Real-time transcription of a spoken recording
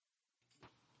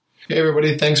Hey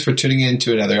everybody, thanks for tuning in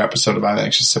to another episode of I'm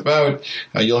Anxious About.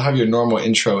 You'll have your normal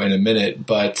intro in a minute,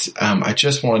 but I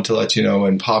just wanted to let you know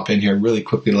and pop in here really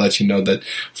quickly to let you know that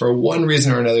for one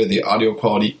reason or another, the audio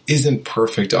quality isn't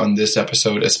perfect on this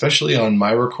episode, especially on my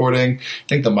recording. I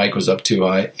think the mic was up too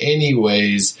high.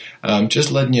 Anyways,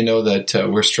 just letting you know that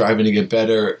we're striving to get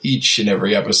better each and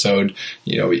every episode.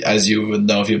 You know, as you would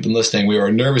know if you've been listening, we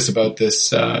were nervous about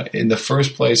this in the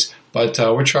first place. But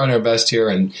we're trying our best here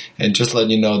and just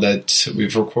letting you know that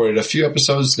we've recorded a few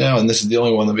episodes now, and this is the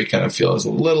only one that we kind of feel is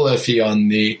a little iffy on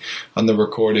the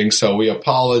recording. So we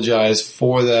apologize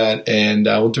for that, and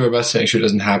we'll do our best to make sure it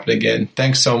doesn't happen again.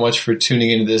 Thanks so much for tuning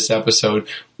into this episode.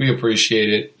 We appreciate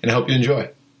it, and I hope you enjoy.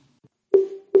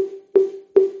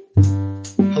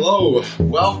 Hello,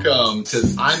 welcome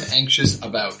to I'm Anxious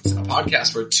About, a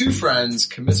podcast where two friends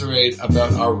commiserate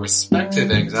about our respective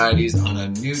anxieties on a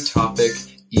new topic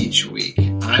each week.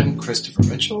 I'm Christopher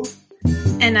Mitchell.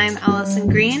 And I'm Allison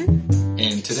Green.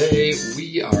 And today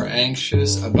we are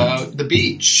anxious about the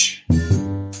beach.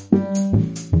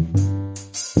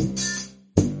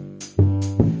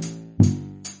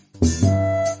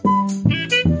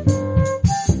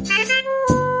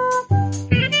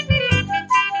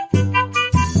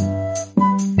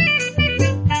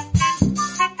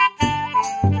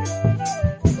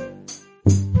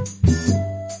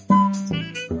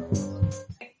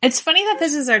 It's funny that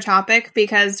this is our topic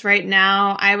because right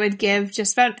now I would give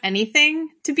just about anything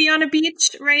to be on a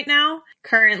beach right now.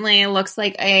 Currently, it looks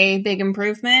like a big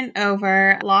improvement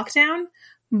over lockdown.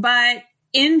 But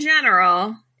in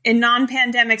general, in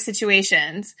non-pandemic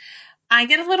situations, I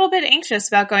get a little bit anxious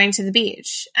about going to the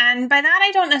beach. And by that,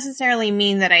 I don't necessarily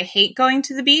mean that I hate going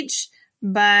to the beach.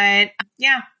 But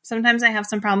yeah, sometimes I have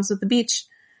some problems with the beach.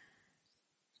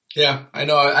 Yeah, I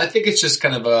know. I think it's just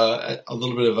kind of a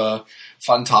little bit of a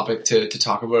fun topic to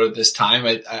talk about at this time.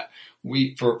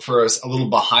 For us, a little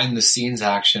behind the scenes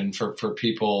action for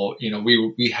people, you know,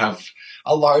 we have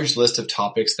a large list of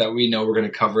topics that we know we're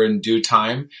going to cover in due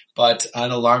time, but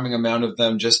an alarming amount of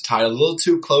them just tied a little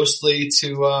too closely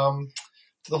to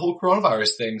the whole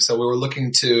coronavirus thing. So we were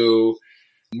looking to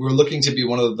be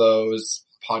one of those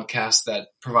podcasts that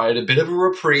provided a bit of a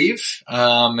reprieve,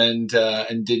 and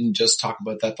didn't just talk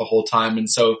about that the whole time. And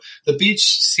so the beach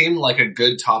seemed like a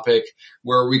good topic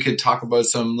where we could talk about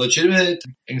some legitimate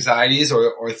anxieties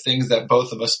or things that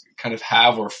both of us kind of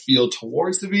have or feel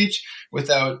towards the beach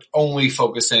without only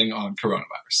focusing on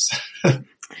coronavirus.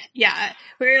 Yeah,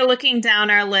 we were looking down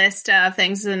our list of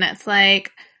things and it's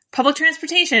like, public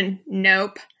transportation.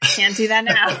 Nope. Can't do that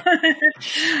now.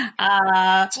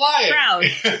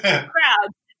 Flying. Crowd.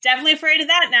 Definitely afraid of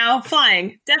that now.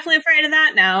 Flying. Definitely afraid of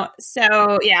that now.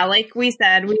 So yeah, like we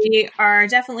said, we are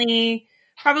definitely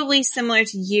probably similar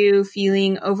to you,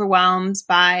 feeling overwhelmed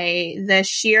by the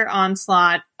sheer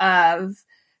onslaught of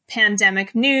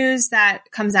pandemic news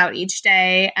that comes out each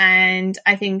day. And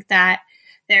I think that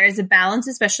there is a balance,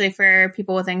 especially for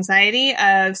people with anxiety,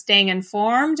 of staying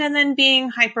informed and then being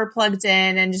hyper plugged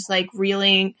in and just like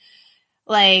reeling,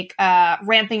 like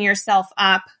ramping yourself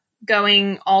up,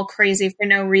 going all crazy for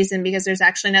no reason because there's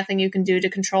actually nothing you can do to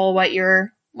control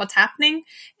what's happening.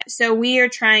 So we are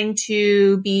trying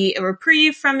to be a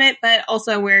reprieve from it, but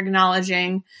also we're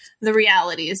acknowledging the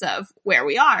realities of where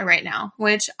we are right now,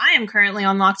 which I am currently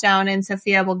on lockdown in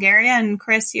Sofia, Bulgaria, and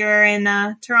Chris, you're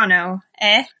in Toronto,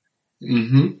 eh?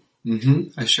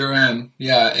 I sure am.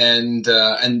 Yeah.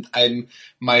 And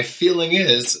my feeling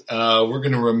is, we're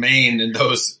going to remain in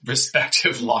those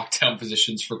respective lockdown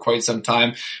positions for quite some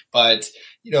time. But,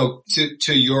 you know,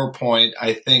 to your point,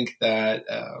 I think that,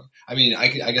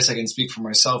 I guess I can speak for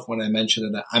myself when I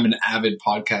mentioned that I'm an avid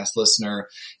podcast listener.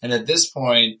 And at this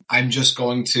point, I'm just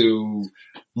going to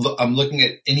I'm looking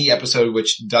at any episode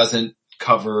which doesn't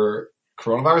cover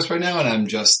coronavirus right now. And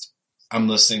I'm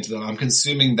listening to them. I'm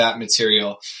consuming that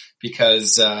material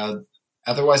because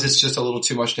otherwise it's just a little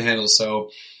too much to handle.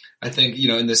 So I think, you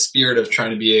know, in the spirit of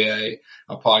trying to be a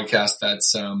podcast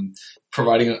that's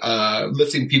providing,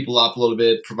 lifting people up a little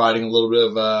bit, providing a little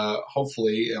bit of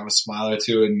hopefully, you know, a smile or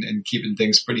two and keeping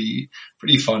things pretty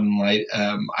fun and light.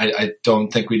 I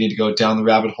don't think we need to go down the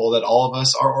rabbit hole that all of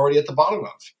us are already at the bottom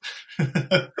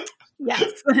of.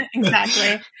 Yes,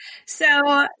 exactly.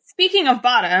 So speaking of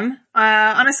bottom,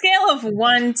 on a scale of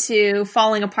 1 to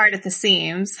falling apart at the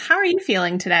seams, how are you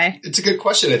feeling today? It's a good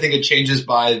question. I think it changes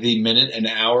by the minute and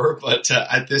hour, but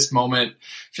at this moment,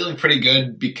 feeling pretty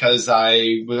good because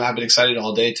I have been excited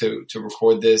all day to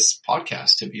record this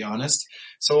podcast, to be honest.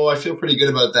 So I feel pretty good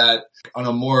about that. On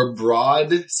a more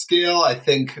broad scale, I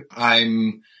think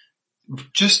I'm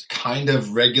just kind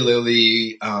of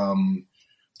regularly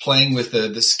playing with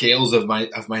the scales of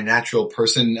my natural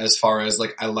person, as far as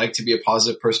like, I like to be a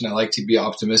positive person. I like to be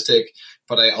optimistic,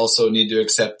 but I also need to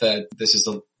accept that this is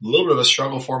a little bit of a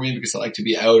struggle for me because I like to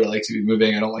be out. I like to be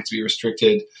moving. I don't like to be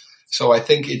restricted. So I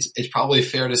think it's probably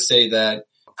fair to say that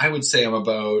I would say I'm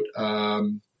about,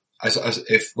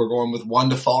 if we're going with 1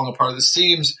 to falling apart at the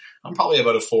seams, I'm probably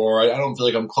about a 4. I don't feel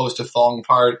like I'm close to falling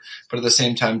apart, but at the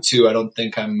same time too, I don't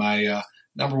think I'm my,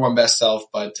 number one best self,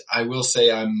 but I will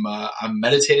say I'm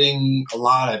meditating a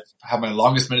lot. I have my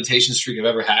longest meditation streak I've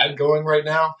ever had going right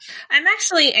now. I'm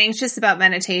actually anxious about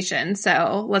meditation,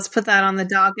 so let's put that on the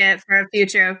docket for a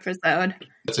future episode.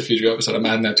 That's a future episode. I'm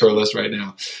adding that to our list right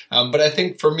now. But I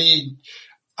think for me,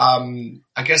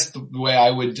 I guess the way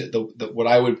I would, what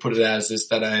I would put it as is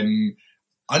that I'm,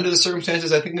 under the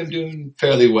circumstances, I think I'm doing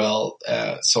fairly well.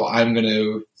 So I'm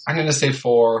gonna say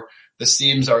 4. The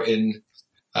seams are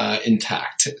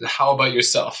intact. How about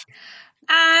yourself?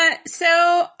 So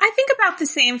I think about the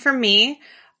same for me.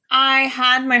 I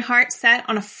had my heart set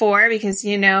on a 4 because,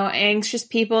 anxious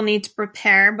people need to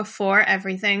prepare before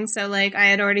everything. So like I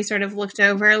had already sort of looked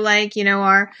over like,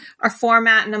 our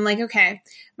format, and I'm like, okay,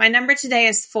 my number today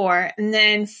is 4. And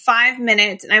then 5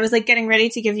 minutes, and I was like getting ready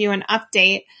to give you an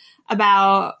update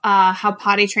about how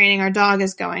potty training our dog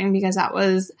is going, because that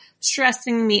was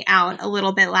stressing me out a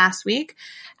little bit last week.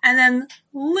 And then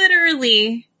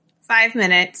literally 5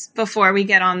 minutes before we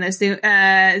get on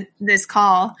this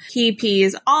call, he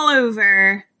pees all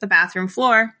over the bathroom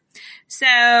floor.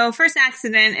 So first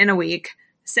accident in a week.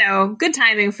 So good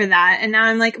timing for that. And now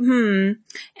I'm like, am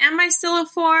I still a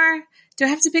 4? Do I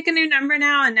have to pick a new number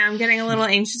now? And now I'm getting a little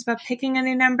anxious about picking a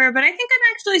new number, but I think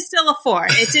I'm actually still a 4.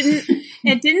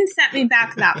 It didn't set me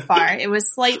back that far. It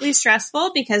was slightly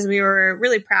stressful because we were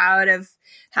really proud of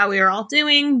how we were all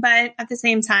doing, but at the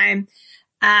same time,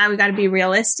 we got to be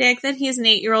realistic that he's an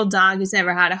 8-year-old dog who's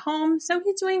never had a home, so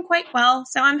he's doing quite well.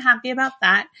 So I'm happy about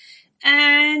that.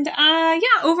 And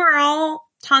overall,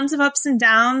 tons of ups and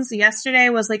downs. Yesterday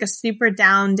was like a super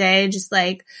down day, just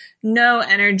like no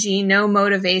energy, no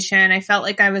motivation. I felt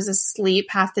like I was asleep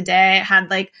half the day. I had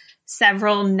like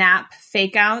several nap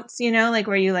fake outs, like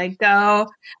where you like go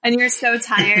and you're so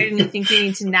tired and you think you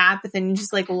need to nap, but then you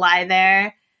just like lie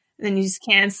there and then you just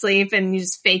can't sleep and you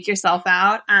just fake yourself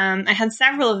out. I had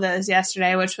several of those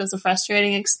yesterday, which was a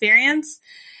frustrating experience.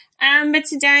 But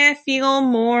today I feel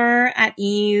more at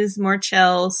ease, more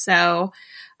chill. So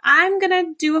I'm going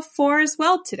to do a 4 as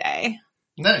well today.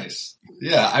 Nice.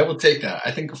 Yeah, I will take that.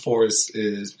 I think a 4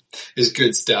 is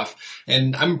good stuff.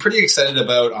 And I'm pretty excited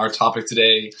about our topic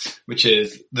today, which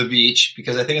is the beach,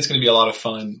 because I think it's going to be a lot of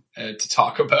fun to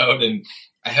talk about. And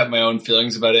I have my own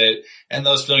feelings about it. And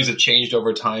those feelings have changed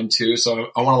over time too. So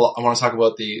I want to talk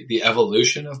about the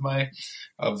evolution of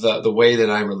the way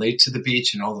that I relate to the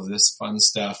beach and all of this fun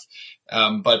stuff.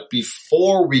 But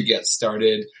before we get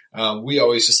started, we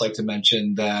always just like to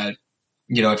mention that,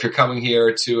 if you're coming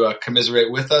here to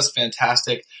commiserate with us,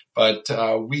 fantastic. But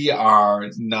we are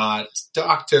not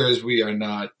doctors. We are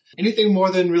not anything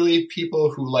more than really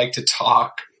people who like to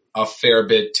talk a fair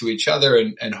bit to each other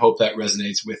and hope that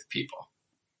resonates with people.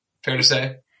 Fair to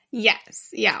say? Yes.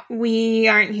 Yeah. We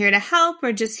aren't here to help.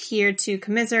 We're just here to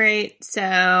commiserate.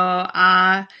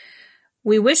 So,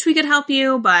 we wish we could help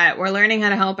you, but we're learning how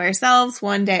to help ourselves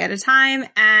one day at a time.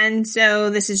 And so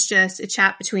this is just a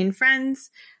chat between friends.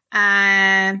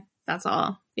 That's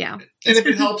all. Yeah. And if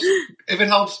it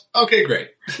helps, okay, great.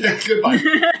 Goodbye.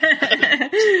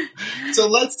 So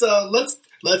let's,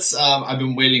 I've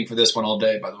been waiting for this one all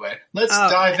day, by the way. Let's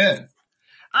dive in.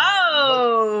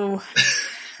 Oh.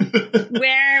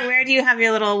 Where do you have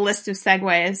your little list of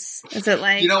segues? Is it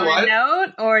like a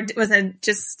note, or was it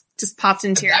just popped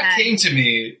into your head? That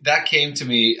came to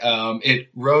me. It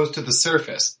rose to the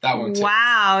surface. That one too.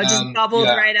 Wow. Just bubbled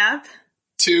right up.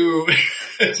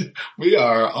 We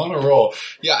are on a roll.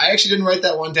 Yeah, I actually didn't write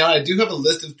that one down. I do have a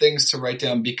list of things to write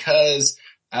down because,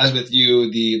 as with you,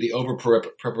 the over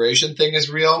preparation thing is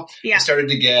real. Yeah. I started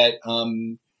to get,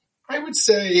 I would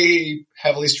say,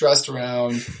 heavily stressed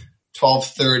around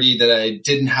 12:30 that I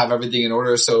didn't have everything in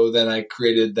order. So then I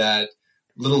created that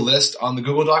little list on the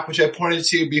Google Doc, which I pointed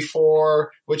to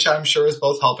before, which I'm sure is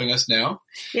both helping us now.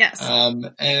 Yes.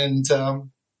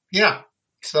 Yeah.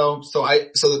 So I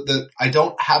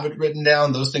don't have it written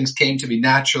down. Those things came to me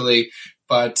naturally,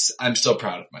 but I'm still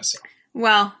proud of myself.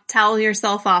 Well, tell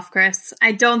yourself off, Chris.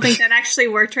 I don't think that actually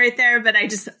worked right there, but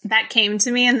that came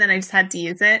to me and then I just had to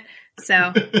use it.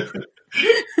 So.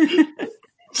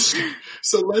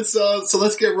 So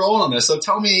let's get rolling on this. So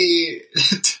tell me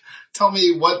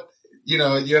what, you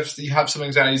have some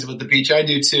anxieties about the beach. I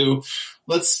do too.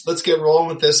 Let's get rolling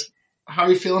with this. how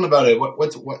are you feeling about it?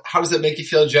 How does it make you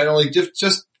feel generally?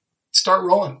 Just start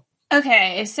rolling.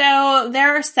 Okay, so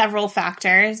there are several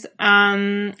factors.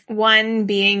 One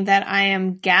being that I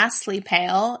am ghastly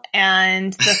pale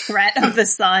and the threat of the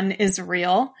sun is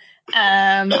real.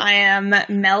 I am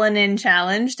melanin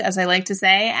challenged, as I like to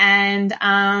say, and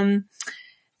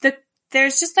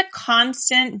there's just a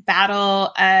constant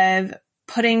battle of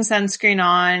putting sunscreen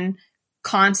on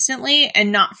constantly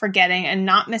and not forgetting and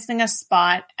not missing a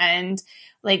spot and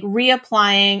like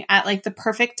reapplying at like the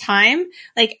perfect time.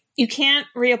 Like you can't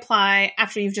reapply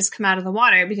after you've just come out of the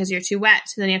water because you're too wet.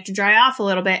 So then you have to dry off a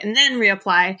little bit and then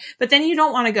reapply. But then you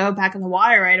don't want to go back in the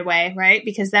water right away, right?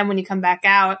 Because then when you come back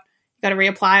out, you got to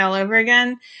reapply all over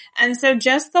again. And so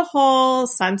just the whole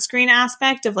sunscreen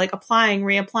aspect of like applying,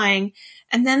 reapplying.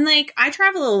 And then like I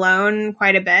travel alone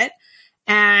quite a bit.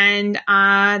 And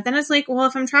then it's like, well,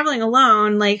 if I'm traveling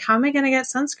alone, like, how am I going to get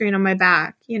sunscreen on my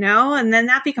back, you know? And then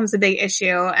that becomes a big issue.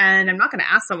 And I'm not going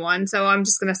to ask someone. So I'm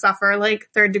just going to suffer like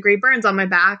 3rd-degree burns on my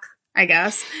back, I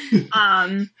guess.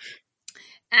 The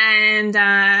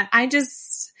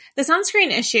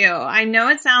sunscreen issue, I know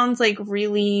it sounds like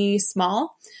really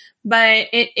small, but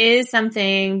it is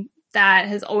something that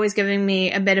has always given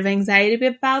me a bit of anxiety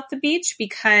about the beach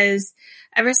because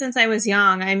ever since I was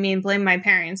young, I mean, blame my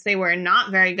parents. They were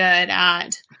not very good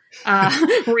at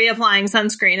reapplying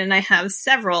sunscreen, and I have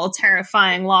several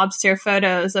terrifying lobster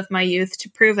photos of my youth to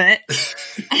prove it.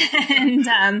 And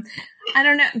I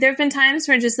don't know. There have been times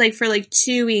where just like for like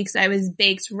 2 weeks, I was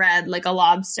baked red like a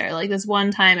lobster. Like this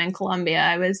one time in Colombia,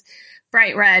 I was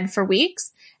bright red for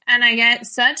weeks. And I get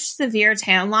such severe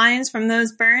tan lines from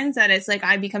those burns that it's like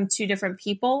I become 2 different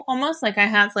people almost. Like I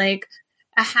have like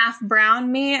a half brown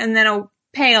me and then a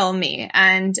pale me.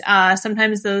 And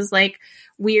sometimes those like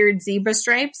weird zebra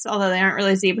stripes, although they aren't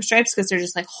really zebra stripes because they're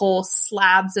just like whole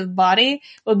slabs of body,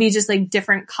 will be just like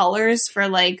different colors for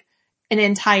like an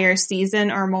entire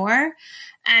season or more.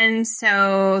 And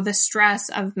so the stress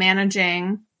of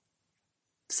managing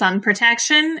sun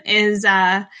protection is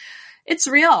it's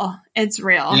real. It's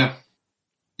real. Yeah.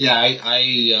 Yeah.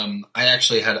 I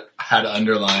actually had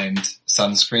underlined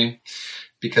sunscreen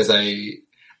because I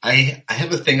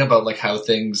have a thing about like how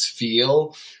things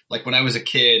feel. Like when I was a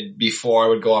kid, before I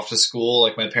would go off to school,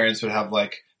 like my parents would have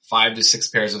like 5 to 6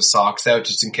 pairs of socks out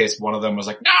just in case one of them was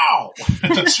like, no!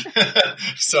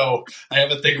 So I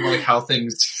have a thing about like how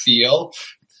things feel.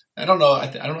 I don't know.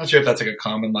 I'm not sure if that's like a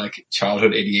common like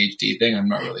childhood ADHD thing. I'm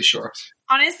not really sure.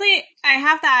 Honestly, I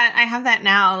have that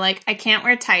now. Like I can't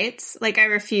wear tights. Like I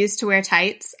refuse to wear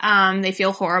tights. They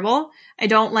feel horrible. I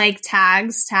don't like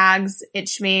tags. Tags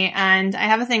itch me. And I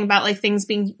have a thing about like things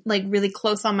being like really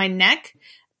close on my neck.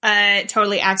 It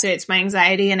totally activates my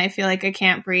anxiety and I feel like I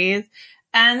can't breathe.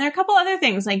 And there are a couple other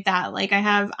things like that. Like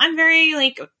I'm very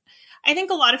like, I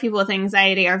think a lot of people with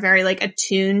anxiety are very like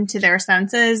attuned to their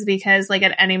senses because like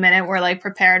at any minute we're like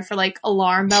prepared for like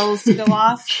alarm bells to go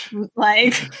off,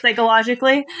 like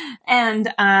psychologically. And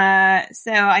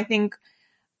so I think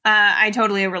I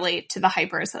totally relate to the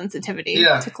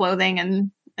hypersensitivity to clothing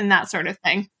and that sort of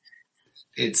thing.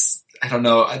 I don't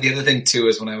know. The other thing too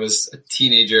is when I was a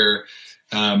teenager,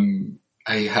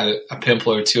 I had a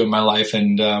pimple or 2 in my life,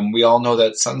 and we all know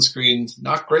that sunscreen's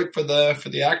not great for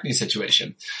the acne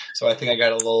situation. So I think I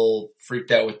got a little freaked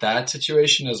out with that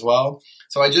situation as well.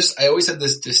 So I always had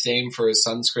this disdain for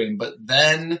sunscreen, but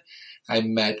then I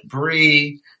met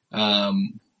Bree.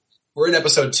 We're in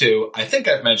episode 2. I think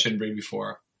I've mentioned Bree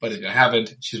before, but if I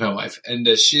haven't, she's my wife, and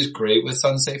she's great with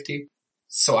sun safety.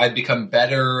 So I've become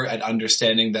better at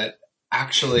understanding that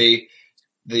actually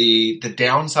the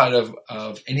downside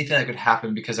of anything that could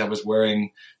happen because I was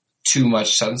wearing too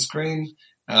much sunscreen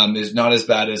is not as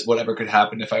bad as whatever could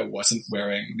happen if I wasn't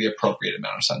wearing the appropriate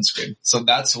amount of sunscreen. So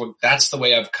that's the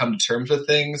way I've come to terms with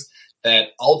things, that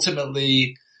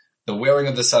ultimately the wearing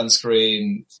of the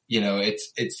sunscreen, you know,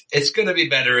 it's going to be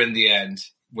better in the end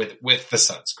with the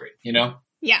sunscreen, you know?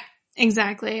 Yeah,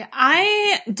 exactly.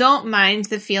 I don't mind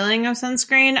the feeling of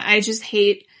sunscreen. I just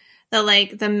hate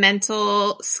the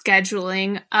mental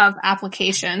scheduling of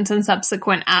applications and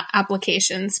subsequent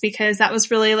applications, because that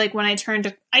was really like when I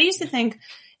used to think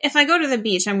if I go to the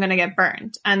beach, I'm going to get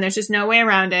burned and there's just no way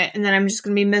around it. And then I'm just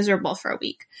going to be miserable for a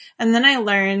week. And then I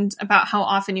learned about how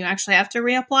often you actually have to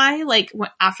reapply, like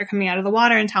after coming out of the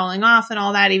water and toweling off and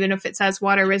all that, even if it says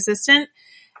water resistant.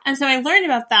 And so I learned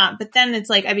about that, but then it's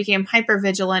like I became hyper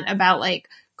vigilant about like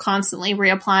constantly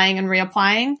reapplying and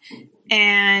reapplying.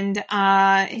 And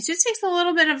it just takes a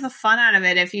little bit of the fun out of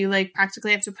it if you like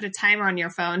practically have to put a timer on your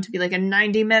phone to be like in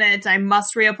 90 minutes, I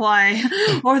must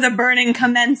reapply or the burning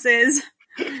commences.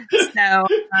 So,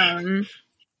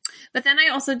 but then I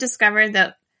also discovered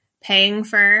that paying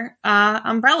for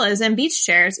umbrellas and beach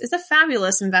chairs is a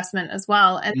fabulous investment as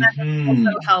well. And that has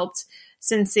also helped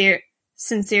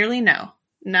sincerely, no.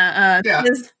 Yeah.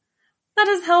 That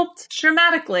has helped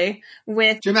dramatically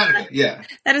with that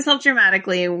has helped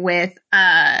dramatically with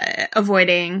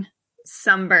avoiding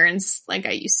sunburns like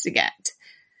I used to get.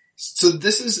 So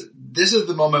this is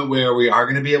the moment where we are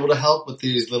going to be able to help with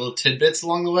these little tidbits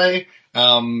along the way.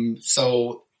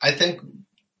 So I think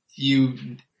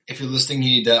if you're listening,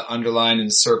 you need to underline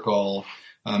and circle,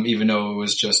 even though it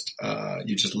was just,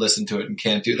 you just listened to it and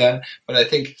can't do that. But I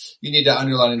think you need to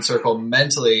underline and circle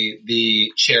mentally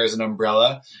the chair as an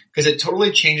umbrella, because it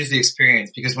totally changes the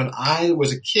experience. Because when I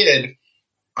was a kid,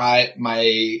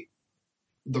 the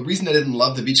reason I didn't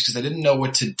love the beach because I didn't know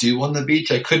what to do on the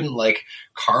beach. I couldn't like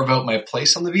carve out my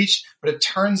place on the beach. But it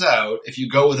turns out if you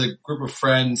go with a group of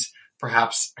friends,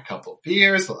 perhaps a couple of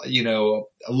beers, you know,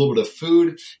 a little bit of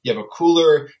food, you have a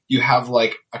cooler, you have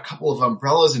like a couple of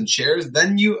umbrellas and chairs,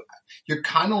 then you're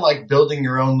kind of like building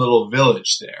your own little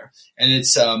village there. And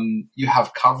it's, you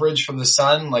have coverage from the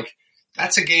sun. Like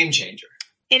that's a game changer.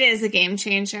 It is a game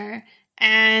changer.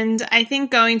 And I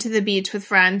think going to the beach with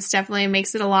friends definitely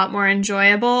makes it a lot more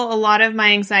enjoyable. A lot of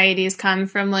my anxieties come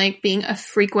from like being a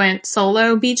frequent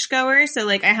solo beachgoer. So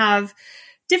like I have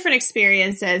different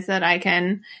experiences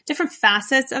different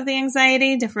facets of the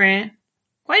anxiety,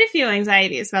 quite a few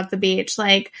anxieties about the beach.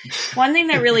 Like one thing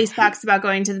that really sucks about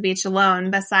going to the beach alone,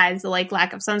 besides the like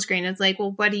lack of sunscreen, is like,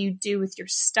 well, what do you do with your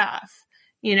stuff?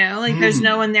 You know, like there's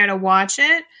no one there to watch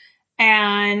it.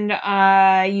 And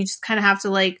you just kind of have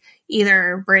to like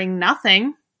either bring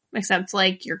nothing except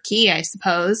like your key, I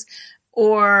suppose,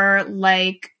 or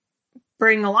like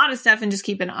bring a lot of stuff and just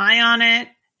keep an eye on it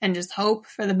and just hope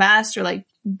for the best, or like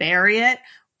bury it.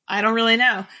 I don't really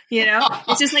know. You know,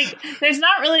 it's just like, there's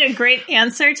not really a great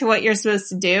answer to what you're supposed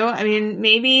to do. I mean,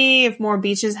 maybe if more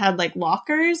beaches had like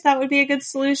lockers, that would be a good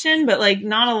solution, but like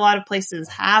not a lot of places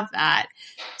have that.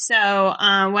 So,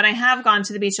 when I have gone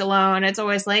to the beach alone, it's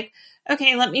always like,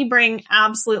 okay, let me bring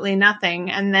absolutely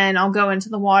nothing. And then I'll go into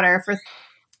the water for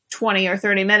 20 or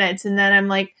 30 minutes. And then I'm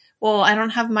like, well, I don't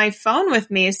have my phone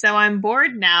with me, so I'm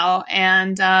bored now.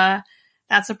 And,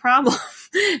 that's a problem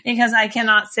because I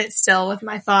cannot sit still with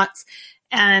my thoughts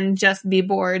and just be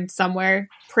bored somewhere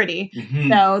pretty.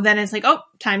 Mm-hmm. So then it's like, oh,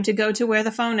 time to go to where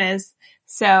the phone is.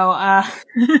 So,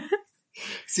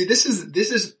 see,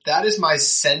 that is my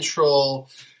central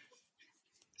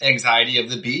anxiety of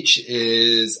the beach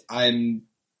is I'm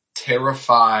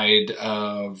terrified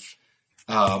of,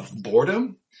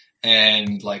 boredom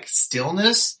and like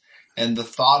stillness, and the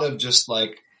thought of just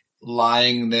like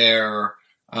lying there,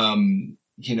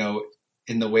 you know,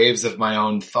 in the waves of my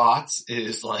own thoughts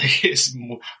is like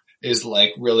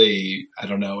really, I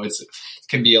don't know, it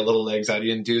can be a little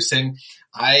anxiety inducing.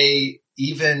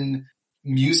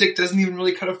 Music doesn't even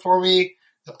really cut it for me.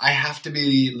 I have to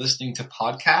be listening to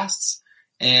podcasts,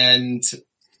 and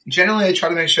generally I try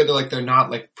to make sure that like they're not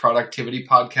like productivity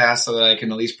podcasts so that I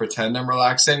can at least pretend I'm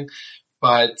relaxing.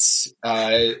 But,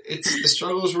 the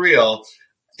struggle is real.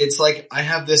 It's like I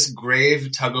have this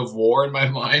grave tug of war in my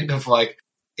mind of like,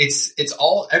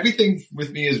 everything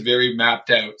with me is very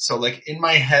mapped out. So like in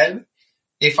my head,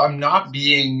 if I'm not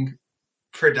being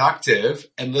productive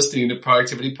and listening to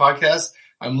productivity podcasts,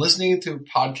 I'm listening to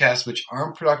podcasts which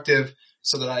aren't productive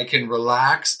so that I can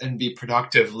relax and be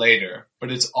productive later.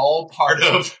 But it's all part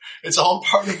of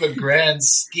a grand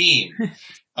scheme.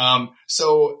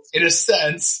 So in a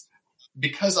sense,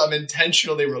 because I'm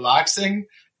intentionally relaxing,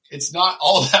 it's not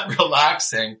all that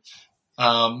relaxing.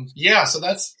 So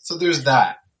there's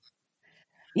that.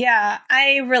 Yeah,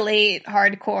 I relate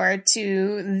hardcore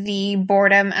to the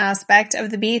boredom aspect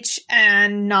of the beach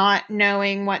and not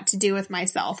knowing what to do with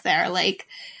myself there. Like,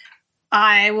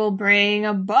 I will bring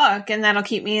a book and that'll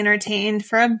keep me entertained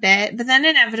for a bit, but then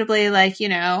inevitably, like, you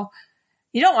know,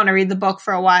 you don't want to read the book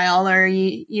for a while, or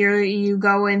you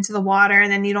go into the water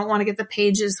and then you don't want to get the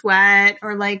pages wet,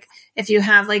 or like if you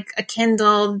have like a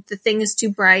Kindle, the thing is too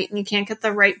bright and you can't get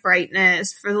the right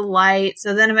brightness for the light.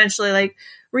 So then eventually like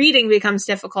reading becomes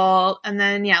difficult. And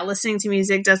then, listening to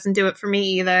music doesn't do it for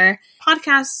me either.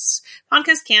 Podcasts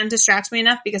can distract me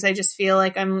enough because I just feel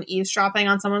like I'm eavesdropping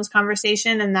on someone's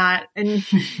conversation, and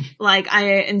like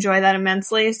I enjoy that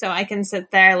immensely. So I can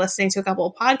sit there listening to a couple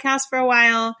of podcasts for a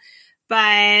while.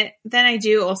 But then I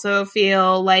do also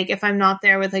feel like if I'm not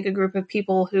there with like a group of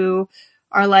people who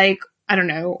are like, I don't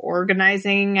know,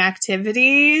 organizing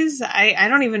activities, I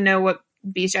don't even know what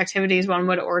beach activities one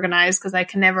would organize because I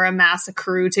can never amass a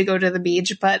crew to go to the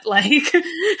beach. But like,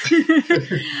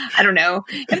 I don't know.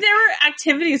 If there were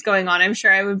activities going on, I'm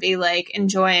sure I would be like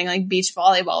enjoying like beach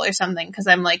volleyball or something because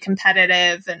I'm like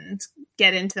competitive and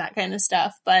get into that kind of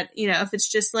stuff. But if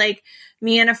it's just like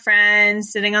me and a friend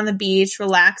sitting on the beach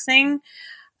relaxing,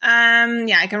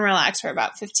 I can relax for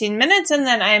about 15 minutes and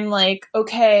then I'm like,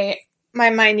 okay,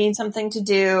 my mind needs something to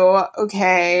do.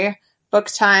 Okay, book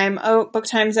time. Oh, book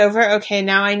time's over. Okay,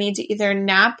 now I need to either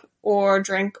nap or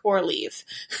drink or leave.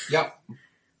 Yep.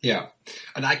 Yeah.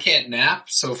 And I can't nap,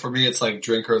 so for me it's like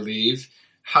drink or leave.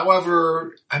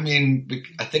 However, I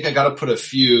think I got to put a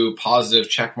few positive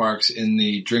check marks in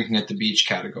the drinking at the beach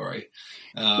category.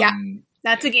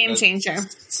 That's a game changer.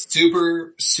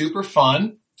 Super, super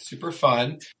fun. Super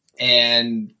fun.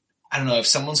 And I don't know, if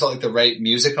someone's got like the right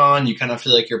music on, you kind of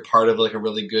feel like you're part of like a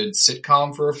really good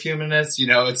sitcom for a few minutes.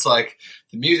 It's like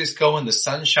the music's going, the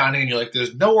sun's shining, and you're like,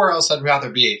 there's nowhere else I'd rather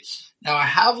be. Now, I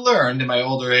have learned in my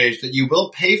older age that you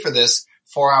will pay for this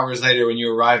 4 hours later when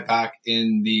you arrive back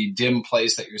in the dim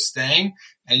place that you're staying,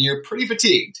 and you're pretty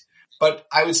fatigued. But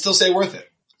I would still say worth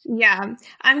it. Yeah.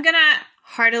 I'm going to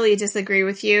heartily disagree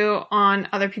with you on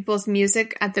other people's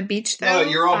music at the beach, though. No,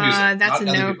 your own music, that's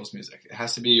not other people's music. It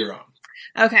has to be your own.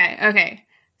 Okay.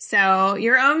 So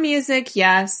your own music,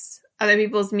 yes. Other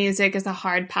people's music is a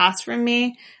hard pass from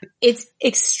me. It's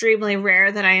extremely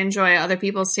rare that I enjoy other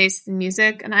people's taste in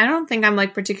music. And I don't think I'm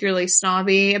like particularly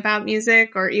snobby about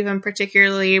music or even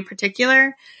particularly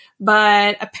particular.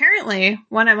 But apparently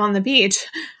when I'm on the beach,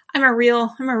 I'm a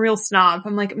real snob.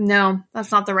 I'm like, no,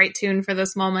 that's not the right tune for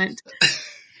this moment.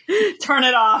 Turn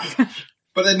it off.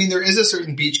 But there is a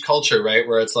certain beach culture, right?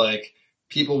 Where it's like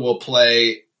people will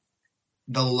play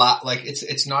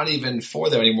it's not even for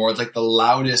them anymore. It's like the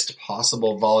loudest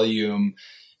possible volume.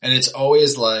 And it's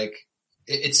always like,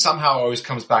 it somehow always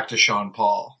comes back to Sean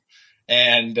Paul.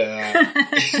 And,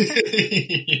 and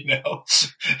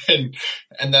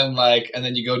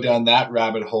then you go down that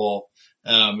rabbit hole.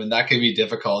 And that can be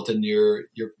difficult. And you're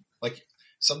like,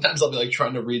 sometimes I'll be like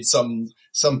trying to read some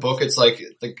book. It's like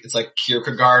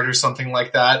Kierkegaard or something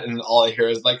like that. And all I hear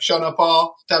is like, Sean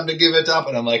Paul, time to give it up.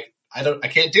 And I'm like, I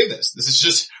can't do this. This is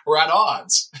just, we're at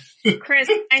odds. Chris,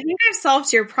 I think I've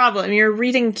solved your problem. You're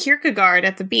reading Kierkegaard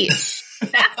at the beach.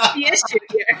 That's the issue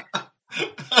here.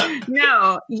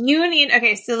 No, you need,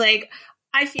 okay, so like,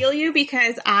 I feel you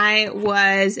because I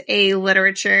was a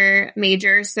literature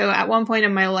major. So at one point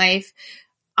in my life,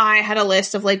 I had a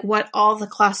list of like what all the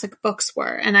classic books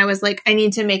were. And I was like, I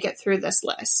need to make it through this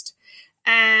list.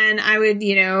 And I would,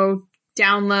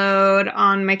 download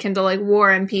on my Kindle like War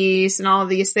and Peace and all of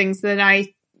these things that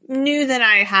I knew that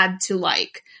I had to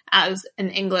like as an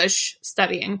English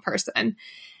studying person.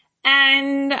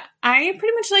 And I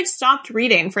pretty much like stopped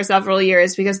reading for several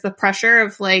years because the pressure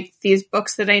of like these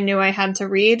books that I knew I had to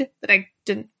read that I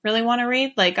didn't really want to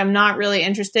read. Like I'm not really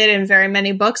interested in very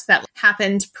many books that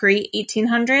happened pre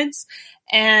 1800s.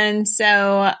 And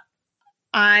so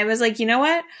I was like, you know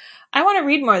what? I want to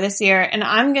read more this year and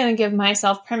I'm going to give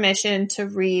myself permission to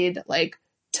read like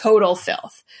total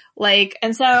filth. Like,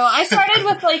 and so I started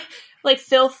with like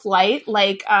filth light,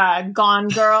 like, Gone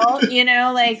Girl,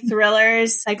 like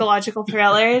thrillers, psychological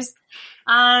thrillers.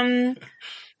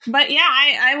 But yeah,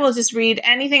 I will just read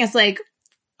anything. It's like,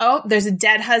 oh, there's a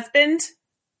dead husband.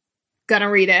 Gonna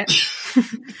read it.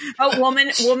 Oh,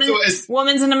 woman's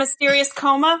in a mysterious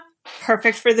coma.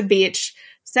 Perfect for the beach.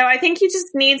 So I think you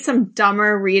just need some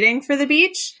dumber reading for the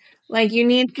beach. Like you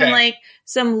need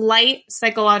some light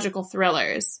psychological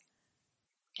thrillers.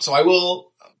 So I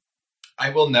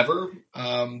will never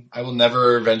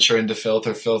venture into filth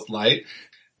or filth light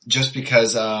just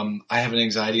because, I have an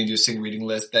anxiety inducing reading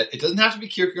list that it doesn't have to be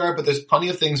Kierkegaard, but there's plenty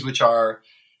of things which are,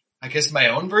 I guess, my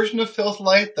own version of filth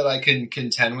light that I can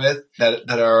contend with that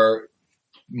are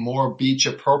more beach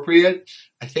appropriate.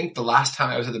 I think the last time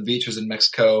I was at the beach was in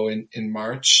Mexico in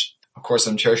March. Of course,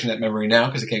 I'm cherishing that memory now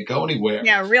because I can't go anywhere.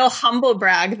 Yeah, real humble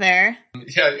brag there.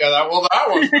 Yeah, that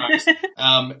was nice.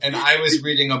 And I was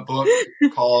reading a book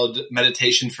called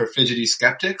Meditation for Fidgety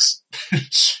Skeptics.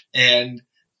 And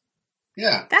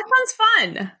yeah. That sounds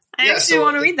fun. I actually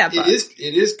want to read that book. It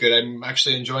is good. I'm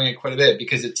actually enjoying it quite a bit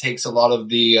because it takes a lot of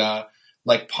the,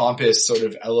 like pompous sort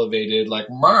of elevated, like,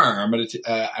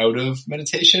 out of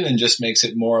meditation and just makes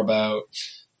it more about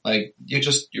like,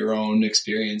 your own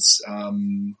experience,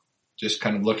 just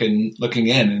kind of looking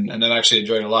in and I'm actually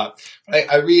enjoying it a lot.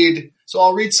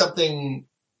 I'll read something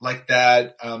like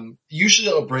that.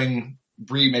 Usually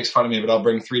Bree makes fun of me, but I'll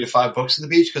bring 3 to 5 books to the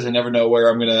beach because I never know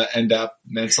where I'm going to end up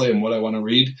mentally and what I want to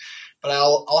read. But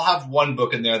I'll have one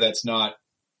book in there that's not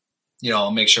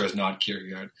I'll make sure it's not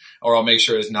Kierkegaard, or I'll make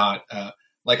sure it's not, I'll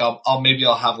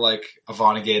have like a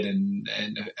Vonnegut and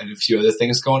a few other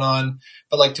things going on.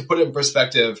 But like, to put it in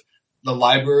perspective, the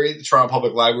Toronto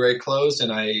Public Library closed,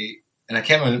 and I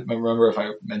can't remember if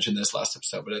I mentioned this last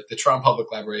episode, but the Toronto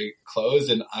Public Library closed,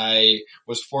 and I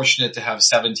was fortunate to have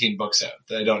 17 books out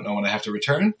that I don't know when I have to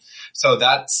return. So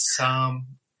that's,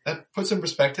 that puts in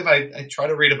perspective. I try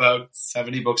to read about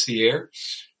 70 books a year.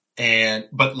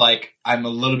 But like, I'm a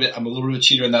little bit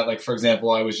cheater in that. Like, for example,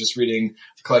 I was just reading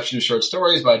a collection of short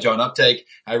stories by John Updike.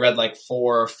 I read like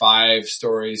 4 or 5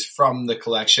 stories from the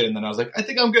collection, and then I was like, I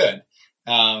think I'm good.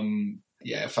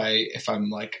 If I'm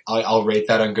like, I'll rate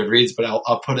that on Goodreads, but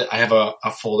I'll put it, I have a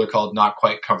folder called Not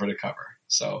Quite Cover to Cover.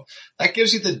 So that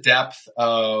gives you the depth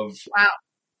of. Wow.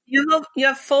 You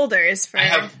have folders for. I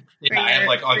have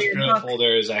like entrepreneur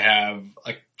folders. I have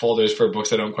like folders for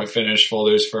books I don't quite finish,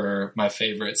 folders for my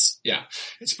favorites. Yeah.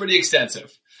 It's pretty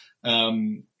extensive.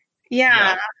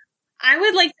 Yeah. I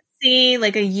would like to see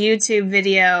like a YouTube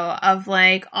video of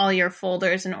like all your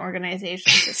folders and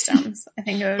organization systems. I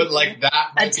think it would but like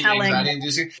that might be telling.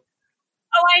 Anxiety-inducing.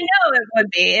 Oh, I know it would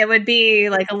be. It would be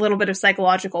like a little bit of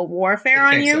psychological warfare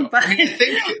on you, so. but I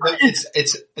think it's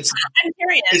I'm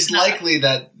curious. It's likely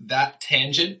that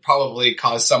tangent probably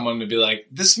caused someone to be like,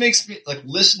 this makes me like,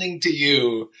 listening to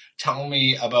you tell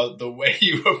me about the way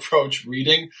you approach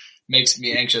reading makes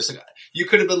me anxious. Like, you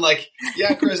could have been like,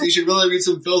 yeah, Chris, you should really read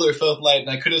some Fielder Filth Light. And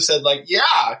I could have said like,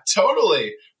 yeah,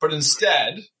 totally. But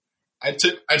instead I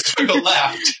took a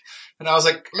left and I was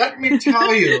like, let me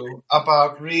tell you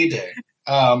about reading.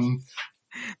 Let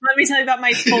me tell you about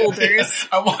my folders.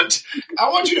 I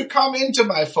want you to come into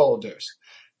my folders.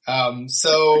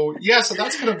 So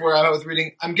that's kind of where I'm at with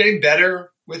reading. I'm getting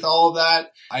better with all of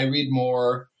that. I read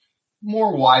more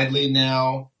widely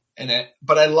now,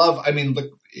 but I love,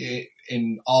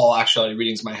 in all actuality,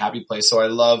 reading is my happy place. So I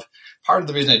love, part of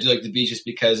the reason I do like the beach is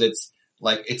because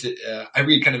I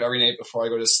read kind of every night before I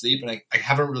go to sleep, and I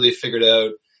haven't really figured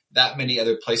out that many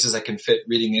other places I can fit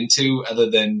reading into other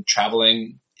than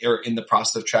traveling or in the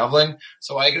process of traveling.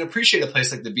 So I can appreciate a place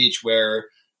like the beach where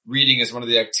reading is one of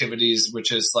the activities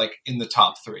which is like in the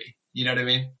top 3. You know what I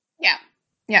mean? Yeah.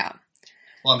 Yeah.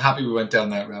 Well, I'm happy we went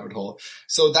down that rabbit hole.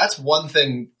 So that's one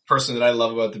thing personally that I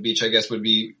love about the beach, I guess, would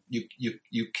be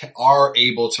you are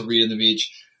able to read on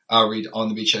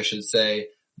the beach, I should say.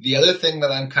 The other thing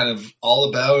that I'm kind of all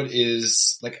about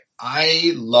is like,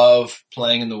 I love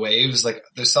playing in the waves. Like,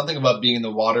 there's something about being in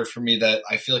the water for me that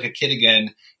I feel like a kid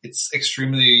again. It's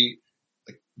extremely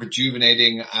like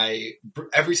rejuvenating.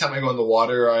 Every time I go in the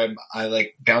water, I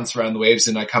like bounce around the waves,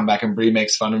 and I come back and Bree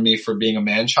makes fun of me for being a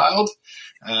man child,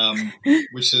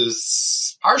 which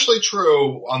is partially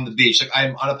true on the beach. Like,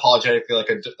 I'm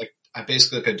unapologetically I'm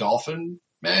basically like a dolphin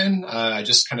man. I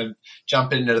just kind of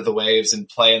jump into the waves and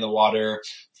play in the water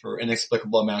for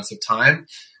inexplicable amounts of time.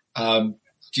 How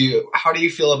do you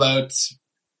feel about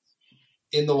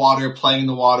in the water, playing in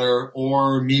the water,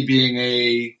 or me being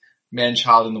a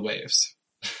man-child in the waves?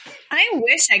 I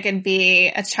wish I could be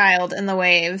a child in the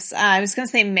waves. I was going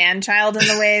to say man-child in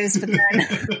the waves, but then I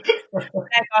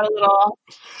got a little,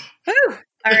 whew.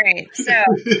 All right. So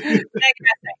digressing.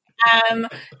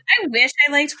 I wish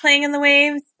I liked playing in the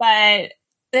waves, but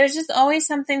there's just always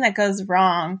something that goes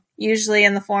wrong, usually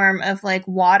in the form of like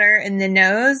water in the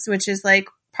nose, which is like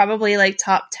probably like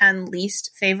top 10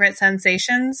 least favorite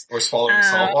sensations. Or swallowing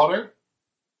salt water?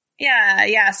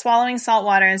 Yeah. Swallowing salt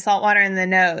water and salt water in the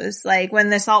nose. Like when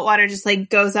the salt water just like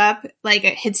goes up, like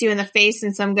it hits you in the face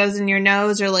and some goes in your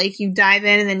nose, or like you dive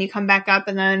in and then you come back up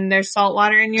and then there's salt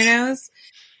water in your nose.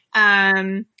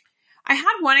 I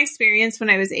had one experience when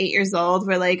I was 8 years old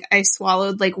where like I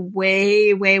swallowed like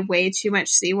way, way, way too much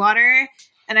seawater,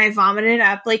 and I vomited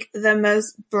up like the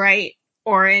most bright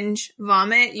orange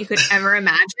vomit you could ever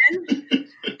imagine. And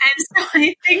so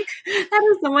I think that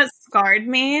has somewhat scarred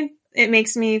me. It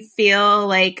makes me feel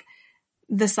like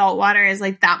the salt water is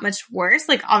like that much worse.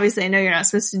 Like, obviously I know you're not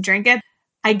supposed to drink it.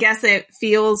 I guess it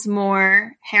feels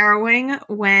more harrowing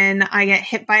when I get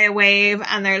hit by a wave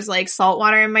and there's like salt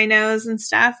water in my nose and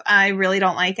stuff. I really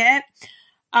don't like it.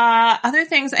 Other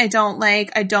things I don't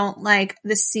like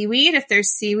the seaweed. If there's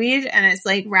seaweed and it's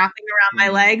like wrapping around my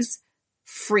legs,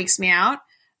 freaks me out.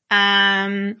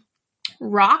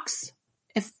 Rocks.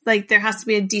 If like there has to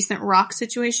be a decent rock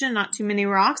situation, not too many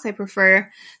rocks. I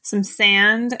prefer some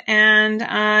sand and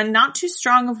not too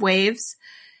strong of waves.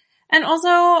 And also,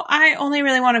 I only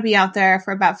really want to be out there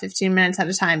for about 15 minutes at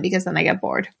a time because then I get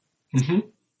bored. Mm-hmm.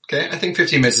 Okay, I think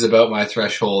 15 minutes is about my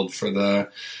threshold for the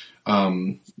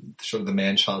sort of the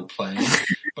man-child playing.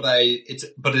 But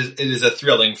it is a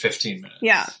thrilling 15 minutes.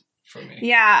 Yeah. For me.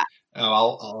 Yeah.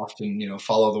 I'll often,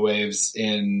 follow the waves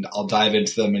and I'll dive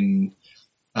into them, and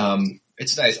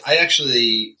it's nice. I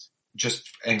actually, just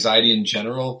anxiety in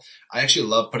general, I actually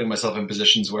love putting myself in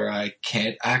positions where I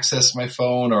can't access my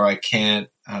phone or I can't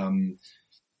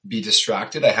be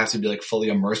distracted. I have to be like fully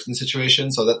immersed in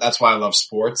situations. So that's why I love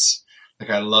sports. Like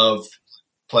I love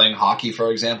playing hockey,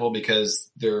 for example, because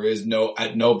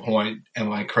at no point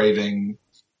am I craving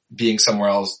being somewhere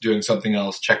else, doing something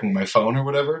else, checking my phone or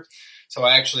whatever. So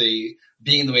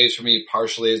being in the waves for me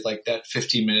partially is like that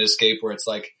 15-minute escape where it's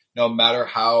like, no matter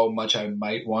how much I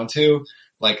might want to,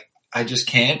 like I just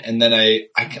can't. And then I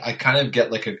kind of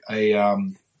get like a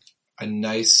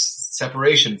nice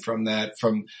separation from that,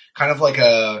 from kind of like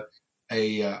a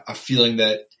feeling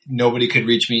that nobody could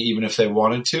reach me even if they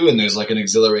wanted to. And there's like an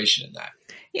exhilaration in that.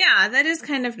 Yeah, that is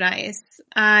kind of nice.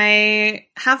 I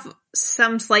have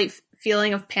some slight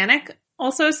feeling of panic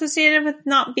also associated with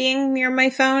not being near my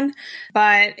phone,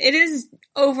 but it is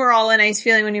overall a nice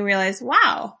feeling when you realize,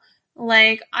 wow,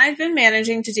 like I've been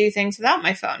managing to do things without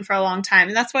my phone for a long time.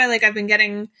 And that's why like I've been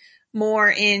getting more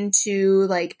into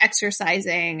like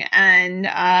exercising and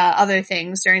other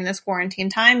things during this quarantine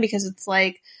time, because it's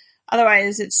like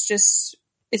otherwise it's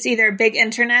either big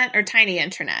internet or tiny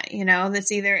internet,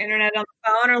 that's either internet on the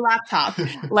phone or laptop.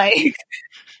 Like,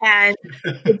 and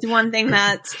it's one thing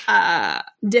that's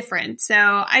different. So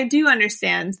I do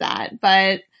understand that,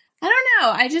 but I don't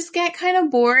know. I just get kind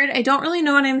of bored. I don't really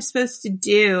know what I'm supposed to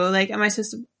do. Like, what am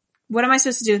I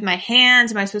supposed to do with my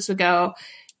hands? Am I supposed to go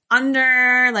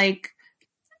under? Like,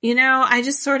 I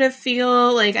just sort of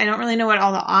feel like I don't really know what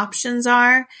all the options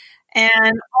are.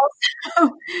 And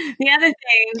also the other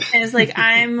thing is like,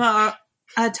 I'm a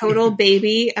total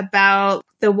baby about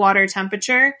the water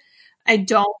temperature. I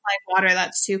don't like water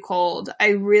that's too cold.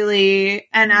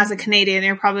 And as a Canadian,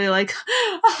 you're probably like,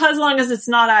 as long as it's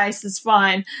not ice, it's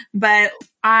fine. But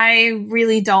I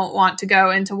really don't want to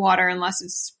go into water unless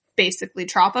it's basically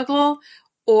tropical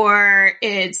or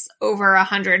it's over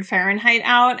 100 Fahrenheit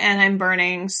out and I'm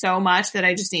burning so much that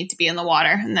I just need to be in the water,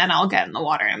 and then I'll get in the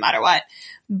water no matter what.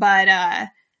 But I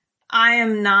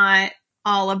am not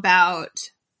all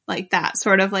about like that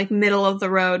sort of like middle of the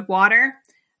road water.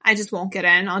 I just won't get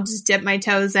in. I'll just dip my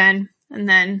toes in and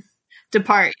then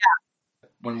depart. Yeah.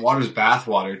 When water's bath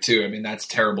water too, I mean, that's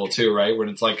terrible too, right? When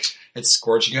it's like, it's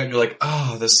scorching out and you're like,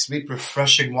 oh, the sweet,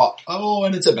 refreshing water. Oh,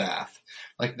 and it's a bath.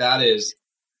 Like that is,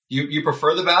 you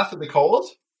prefer the bath or the cold?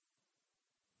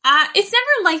 It's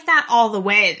never like that all the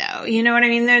way though. You know what I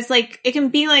mean? There's like, it can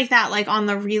be like that, like on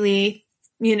the really,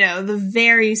 the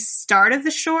very start of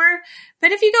the shore.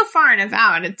 But if you go far enough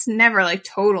out, it's never like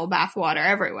total bath water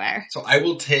everywhere. So I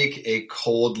will take a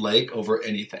cold lake over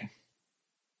anything.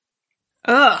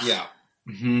 Ugh. Yeah.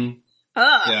 Mm-hmm.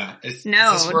 Ugh. Yeah. Is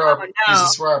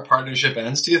this where our partnership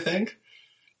ends, do you think?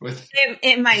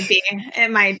 It might be. It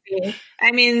might be.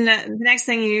 I mean, the next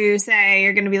thing you say,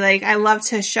 you're going to be like, I love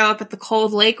to show up at the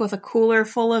cold lake with a cooler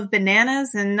full of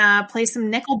bananas and play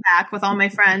some Nickelback with all my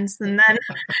friends. And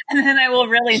then I will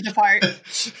really depart.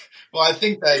 Well, I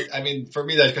think that, for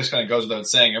me, that just kind of goes without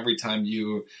saying. Every time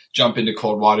you jump into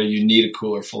cold water, you need a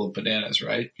cooler full of bananas,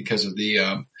 right? Because of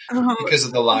the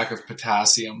lack of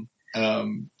potassium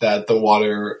that the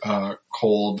water,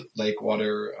 cold lake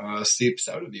water, seeps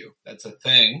out of you. That's a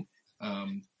thing.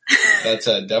 That's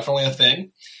definitely a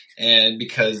thing. And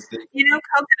because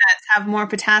coconuts have more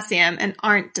potassium and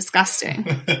aren't disgusting.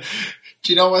 Do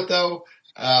you know what though?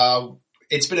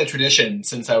 It's been a tradition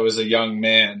since I was a young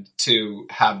man to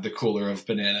have the cooler of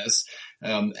bananas.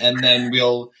 And then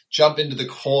we'll jump into the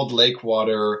cold lake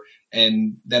water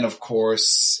and then of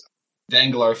course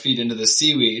dangle our feet into the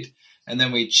seaweed. And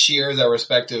then we cheers our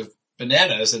respective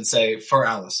bananas and say, for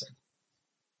Allison.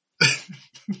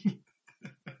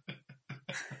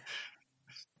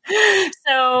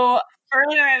 So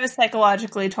earlier I was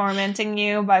psychologically tormenting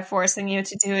you by forcing you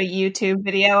to do a YouTube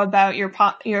video about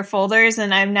your folders,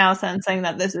 and I'm now sensing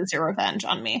that this is your revenge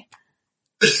on me.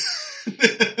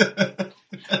 I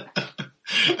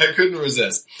couldn't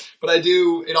resist. But I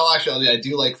do, in all actuality, I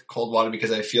do like cold water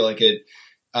because I feel like it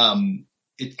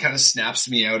kind of snaps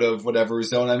me out of whatever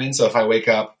zone I'm in. So if I wake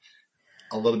up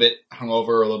a little bit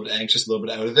hungover, a little bit anxious, a little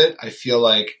bit out of it, I feel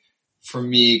like for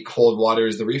me, cold water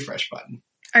is the refresh button.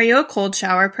 Are you a cold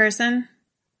shower person?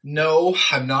 No,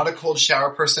 I'm not a cold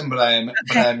shower person, but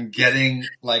I'm getting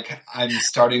like, I'm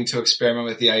starting to experiment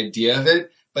with the idea of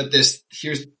it. But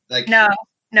here's like, no,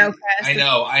 Chris. I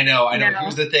know. No.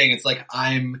 Here's the thing. It's like,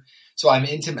 I'm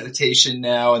into meditation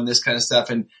now and this kind of stuff.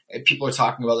 And people are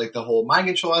talking about like the whole mind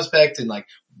control aspect and like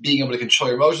being able to control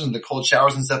your emotions and the cold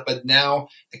showers and stuff. But now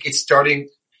like it's starting,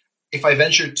 if I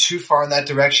venture too far in that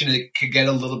direction, it could get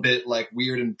a little bit like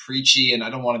weird and preachy, and I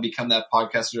don't want to become that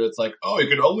podcaster that's like, oh, you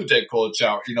can only take cold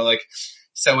shower, like,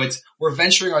 so we're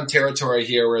venturing on territory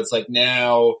here where it's like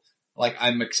now, like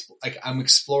I'm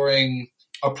exploring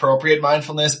appropriate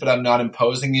mindfulness, but I'm not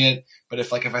imposing it. But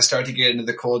if I start to get into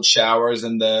the cold showers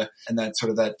and that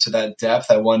to that depth,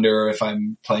 I wonder if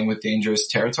I'm playing with dangerous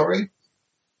territory,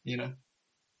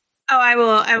 Oh, I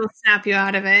will snap you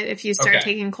out of it if you start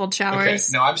taking cold showers.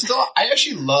 Okay. No, I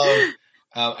actually love,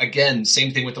 again,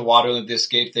 same thing with the water and the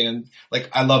escape thing. And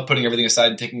I love putting everything aside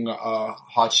and taking a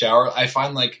hot shower. I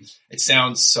find it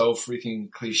sounds so freaking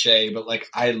cliche, but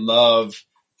I love,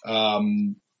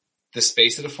 the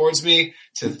space it affords me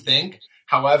to think.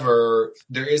 However,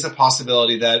 there is a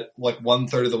possibility that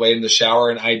 1/3 of the way in the shower,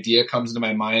 an idea comes into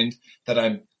my mind that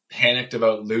I'm panicked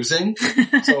about losing.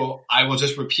 So I will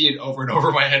just repeat it over and over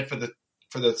in my head for the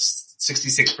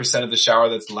 66% of the shower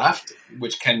that's left,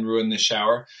 which can ruin the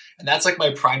shower. And that's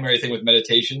my primary thing with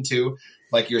meditation too.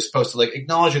 You're supposed to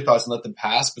acknowledge your thoughts and let them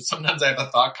pass. But sometimes I have a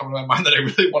thought come to my mind that I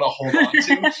really want to hold on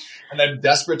to and I'm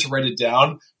desperate to write it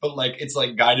down. But it's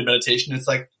guided meditation. It's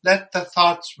let the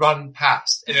thoughts run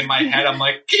past. And in my head, I'm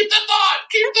keep the thought.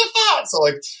 So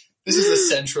this is a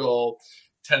central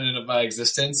tenet of my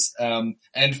existence. And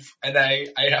I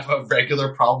have a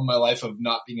regular problem in my life of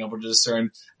not being able to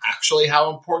discern actually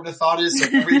how important a thought is. So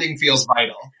everything feels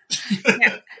vital.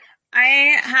 Yeah.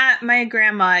 My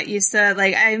grandma used to,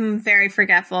 I'm very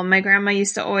forgetful. My grandma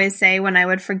used to always say when I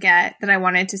would forget that I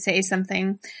wanted to say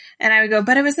something and I would go,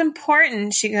 but it was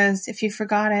important. She goes, if you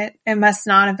forgot it, it must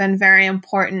not have been very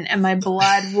important. And my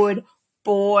blood would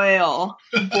boil.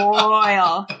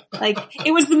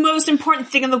 It was the most important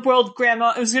thing in the world,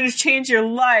 Grandma. It was going to change your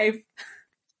life.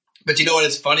 But you know what?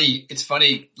 It's funny.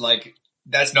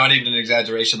 That's not even an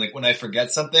exaggeration. When I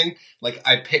forget something,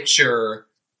 I picture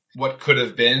what could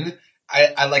have been.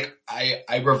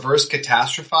 I reverse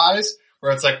catastrophize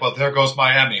where it's well, there goes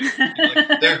Miami.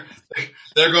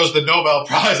 There goes the Nobel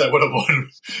Prize I would have won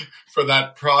for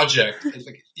that project.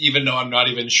 Even though I'm not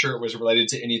even sure it was related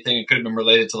to anything, it could have been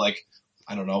related to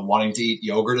I don't know, wanting to eat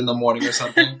yogurt in the morning or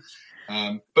something.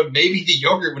 But maybe the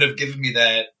yogurt would have given me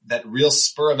that real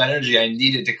spur of energy I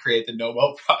needed to create the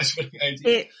Nobel Prize winning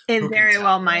idea. It very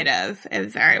well might have. It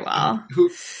very well.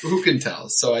 Who can tell?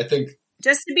 So I think,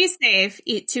 just to be safe,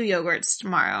 eat 2 yogurts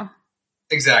tomorrow.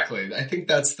 Exactly. I think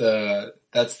that's the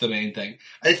main thing.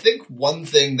 I think one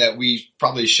thing that we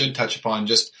probably should touch upon,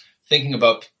 just thinking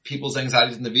about people's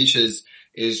anxieties on the beach is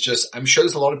just, I'm sure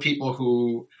there's a lot of people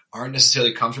who aren't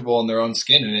necessarily comfortable in their own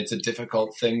skin, and it's a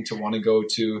difficult thing to want to go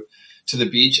to the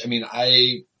beach. I mean,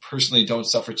 I personally don't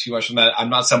suffer too much from that. I'm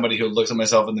not somebody who looks at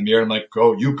myself in the mirror and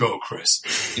go, you go, Chris,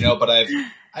 but I've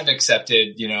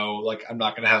accepted, I'm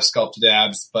not going to have sculpted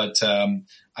abs, but,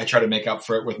 I try to make up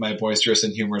for it with my boisterous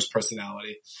and humorous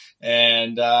personality.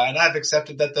 And I've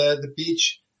accepted that the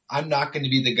beach, I'm not going to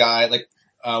be the guy,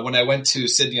 when I went to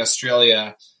Sydney,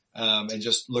 Australia, and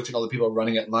just looked at all the people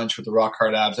running at lunch with the rock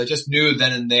hard abs, I just knew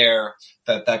then and there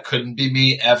that couldn't be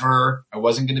me ever. I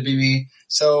wasn't going to be me.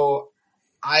 So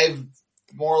I've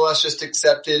more or less just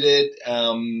accepted it.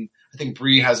 I think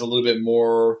Brie has a little bit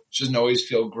more, she doesn't always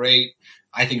feel great.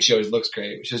 I think she always looks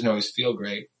great, but she doesn't always feel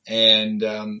great. And,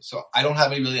 so I don't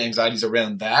have any really anxieties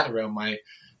around my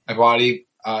body,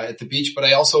 at the beach, but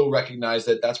I also recognize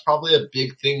that that's probably a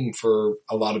big thing for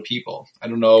a lot of people. I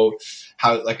don't know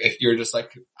how, if you're just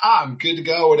I'm good to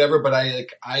go, whatever, but I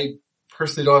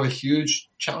personally don't have a huge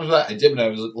challenge with that. I did when I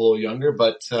was a little younger,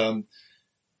 but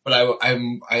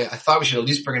I thought we should at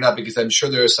least bring it up because I'm sure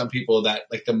there are some people that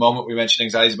the moment we mentioned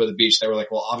anxieties about the beach, they were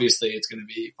well, obviously it's going to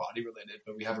be body related,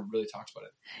 but we haven't really talked about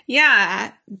it.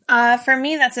 Yeah. For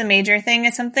me, that's a major thing.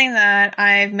 It's something that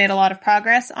I've made a lot of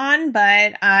progress on,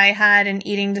 but I had an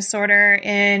eating disorder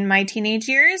in my teenage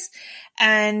years.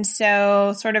 And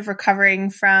so sort of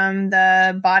recovering from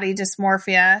the body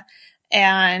dysmorphia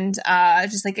and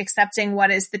just accepting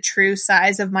what is the true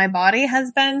size of my body has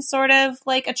been sort of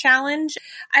a challenge.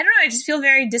 I don't know. I just feel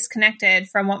very disconnected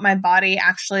from what my body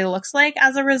actually looks like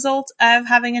as a result of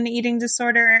having an eating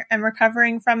disorder and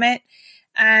recovering from it.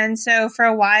 And so for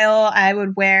a while I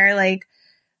would wear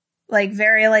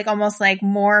very almost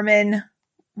Mormon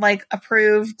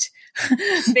approved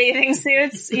bathing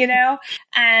suits,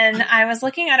 and I was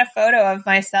looking at a photo of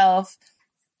myself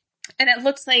and it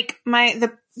looks like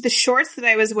the shorts that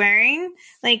I was wearing,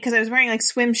 cause I was wearing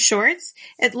swim shorts,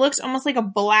 it looked almost like a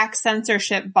black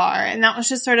censorship bar. And that was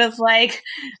just sort of and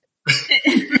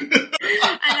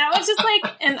that was just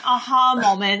an aha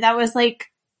moment. That was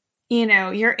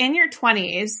you're in your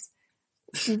 20s.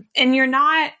 and you're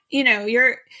not,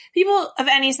 you're people of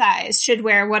any size should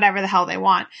wear whatever the hell they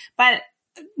want. But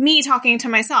me talking to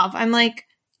myself, I'm like,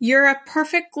 you're a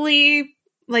perfectly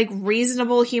like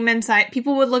reasonable human size.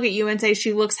 People would look at you and say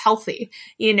she looks healthy,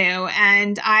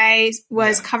 and I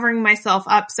was covering myself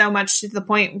up so much to the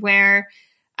point where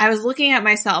I was looking at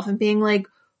myself and being like,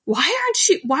 why are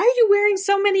you wearing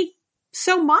so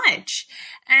much?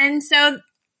 And so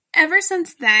ever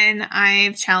since then,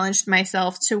 I've challenged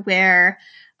myself to wear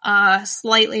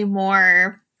slightly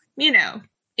more,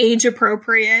 age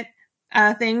appropriate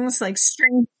things like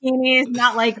string bikinis,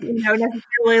 not like,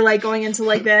 necessarily like going into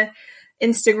like the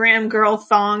Instagram girl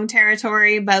thong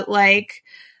territory, but like,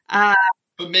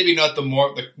 but maybe not the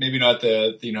more, maybe not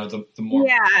the more.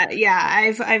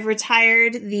 Yeah. I've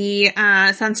retired the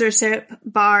censorship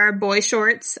bar boy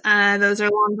shorts. Those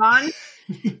are long gone.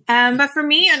 But for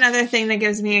me, another thing that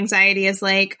gives me anxiety is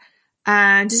like,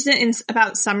 just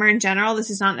about summer in general. This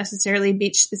is not necessarily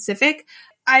beach specific.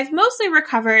 I've mostly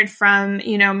recovered from,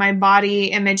 my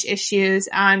body image issues,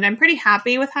 and I'm pretty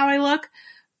happy with how I look.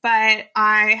 But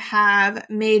I have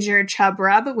major chub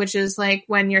rub, which is like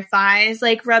when your thighs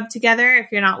like rub together if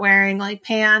you're not wearing like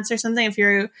pants or something. If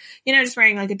you're, just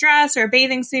wearing like a dress or a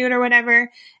bathing suit or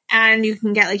whatever, and you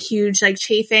can get like huge like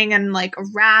chafing and like a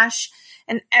rash.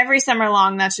 And every summer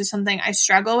long, that's just something I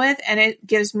struggle with. And it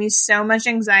gives me so much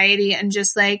anxiety, and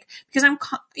just like, because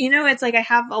it's like I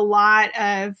have a lot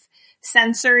of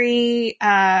sensory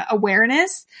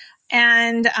awareness.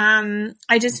 And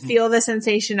I just feel the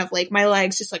sensation of like my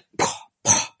legs just like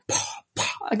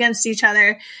against each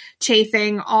other,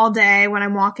 chafing all day when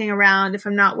I'm walking around if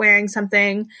I'm not wearing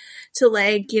something to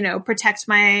like, protect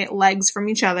my legs from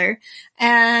each other.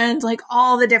 And like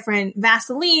all the different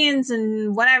Vaselines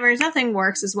and whatever, nothing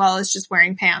works as well as just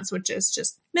wearing pants, which is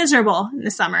just miserable in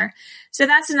the summer. So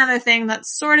that's another thing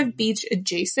that's sort of beach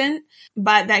adjacent,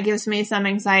 but that gives me some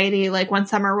anxiety. Like when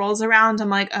summer rolls around, I'm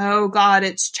like, oh God,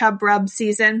 it's chub rub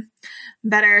season.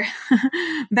 Better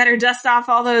dust off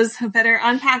better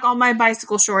unpack all my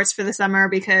bicycle shorts for the summer,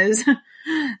 because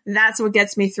that's what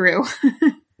gets me through.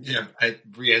 Yeah,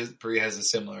 Bree has a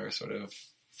similar sort of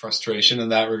frustration in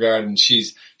that regard, and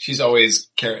she's always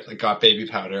got baby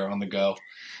powder on the go,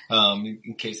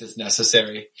 in case it's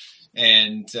necessary.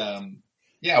 And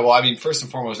well, I mean, first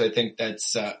and foremost, I think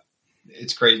that's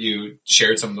it's great you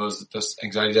shared some of those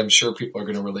anxieties. I'm sure people are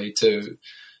going to relate to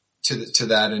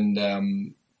that,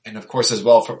 and of course as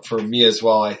well for me as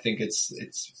well. I think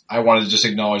it's I wanted to just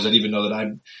acknowledge that, even though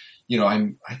that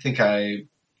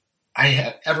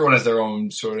everyone has their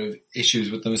own sort of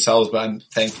issues with themselves, but I'm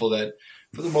thankful that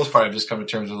for the most part I've just come to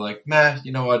terms with like,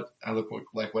 you know what, I look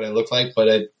like what I look like,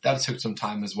 but that took some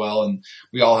time as well, and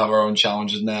we all have our own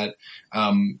challenges in that.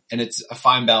 And it's a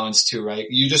fine balance too, right?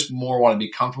 You just more want to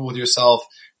be comfortable with yourself.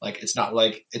 It's not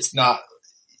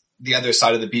the other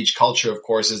side of the beach culture, of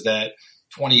course, is that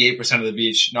 28% of the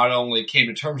beach not only came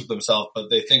to terms with themselves, but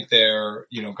they think they're,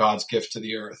 God's gift to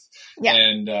the earth. Yeah.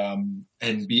 And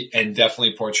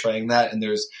definitely portraying that. And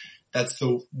that's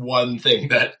the one thing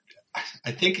that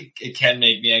I think it can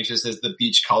make me anxious, is the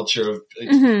beach culture of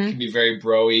can be very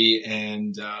bro-y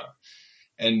and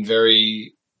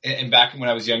very, and back when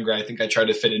I was younger, I think I tried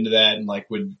to fit into that and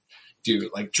would do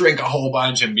drink a whole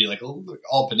bunch and be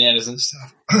all bananas and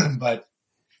stuff. But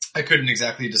I couldn't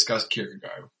exactly discuss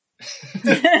Kierkegaard.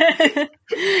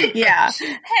 Yeah.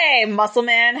 Hey, muscle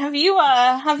man, have you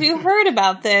heard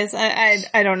about this?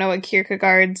 I don't know what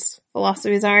Kierkegaard's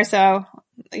philosophies are, so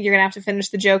you're gonna have to finish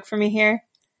the joke for me here.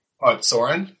 Oh,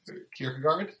 Soren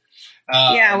Kierkegaard.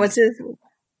 Yeah. What's his?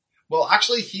 Well,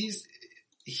 actually, he's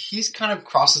kind of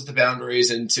crosses the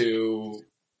boundaries into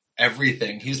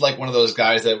everything. He's like one of those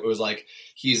guys that was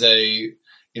he's a.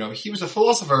 He was a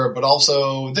philosopher, but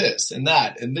also this and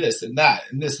that and this and that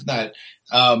and this and that.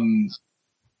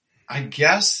 I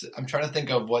guess I'm trying to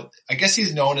think of I guess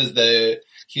he's known as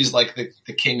he's like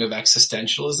the king of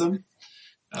existentialism.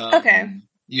 Okay.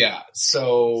 Yeah.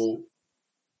 So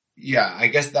yeah, I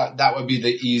guess that would be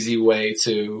the easy way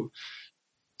to,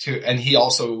 and he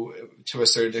also, to a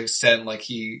certain extent,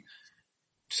 he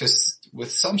just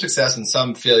with some success and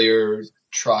some failure,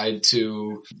 tried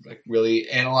to really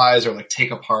analyze or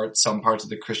take apart some parts of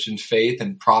the Christian faith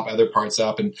and prop other parts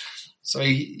up. And so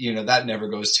that never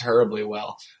goes terribly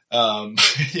well. But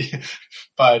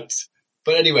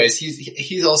anyways,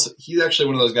 he's actually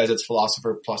one of those guys that's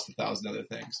philosopher plus 1,000 other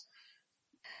things.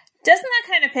 Doesn't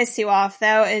that kind of piss you off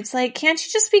though? It's like, can't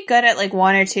you just be good at like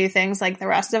one or two things like the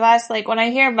rest of us? Like when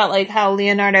I hear about like how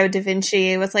Leonardo da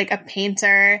Vinci was like a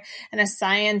painter and a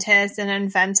scientist and an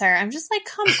inventor, I'm just like,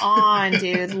 come on,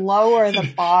 dude, lower the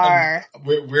bar.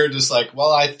 We're just like,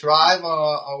 well, I thrive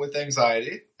with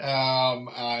anxiety. I'm,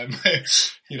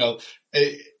 you know,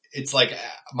 it's like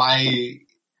my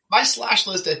slash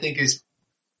list, I think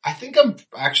I'm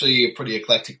actually a pretty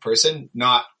eclectic person,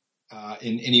 not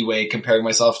in any way comparing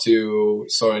myself to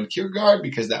Soren Kierkegaard,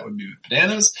 because that would be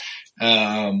bananas.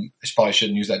 I probably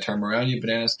shouldn't use that term around you,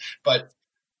 bananas, but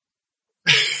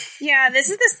yeah, this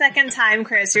is the second time,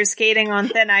 Chris, you're skating on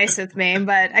thin ice with me,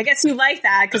 but I guess you like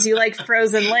that because you like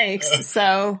frozen lakes.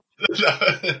 So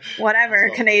whatever,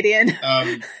 well, Canadian.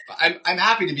 I'm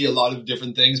happy to be a lot of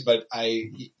different things, but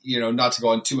not to go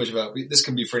on too much about, this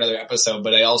can be for another episode,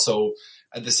 but I also,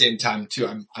 at the same time too,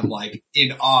 I'm like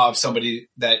in awe of somebody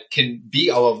that can be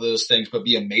all of those things, but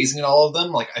be amazing at all of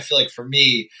them. Like, I feel like for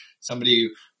me, somebody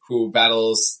who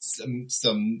battles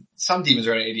some demons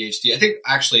around ADHD, I think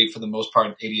actually for the most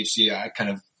part, ADHD,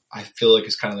 I feel like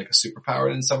it's kind of like a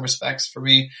superpower in some respects for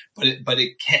me, but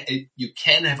you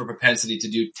can have a propensity to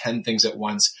do 10 things at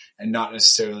once and not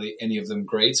necessarily any of them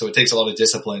great. So it takes a lot of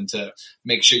discipline to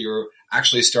make sure you're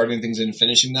actually starting things and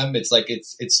finishing them. It's like,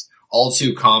 it's all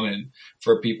too common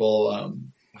for people,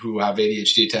 who have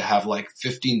ADHD to have like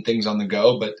 15 things on the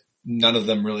go, but none of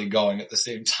them really going at the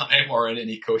same time or in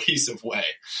any cohesive way.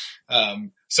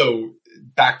 So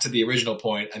back to the original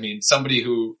point, I mean, somebody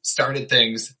who started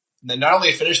things, then not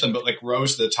only finished them, but like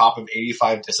rose to the top of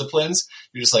 85 disciplines.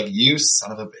 You're just like, you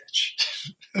son of a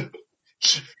bitch.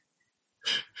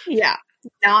 Yeah.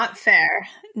 Not fair.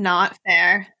 Not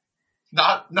fair.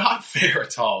 Not fair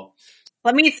at all.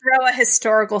 Let me throw a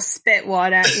historical spit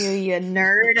wad at you, you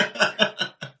nerd.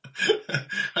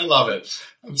 I love it.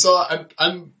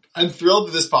 I'm thrilled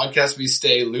that this podcast, we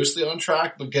stay loosely on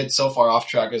track, but get so far off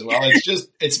track as well.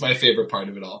 It's my favorite part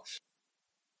of it all.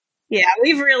 Yeah,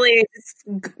 we've really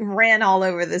ran all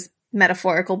over this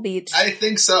metaphorical beach. I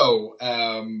think so. Also,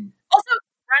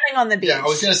 running on the beach. Yeah, I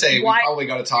was going to say, we probably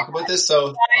got to talk about this.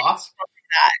 So, thoughts?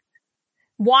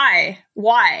 Why?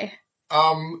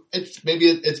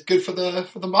 It's good for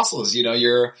the muscles. You know,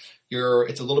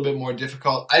 it's a little bit more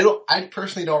difficult. I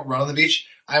personally don't run on the beach.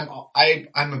 I'm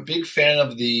a big fan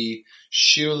of the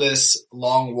shoeless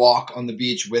long walk on the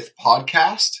beach with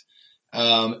podcast.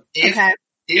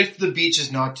 If the beach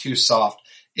is not too soft.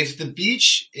 If the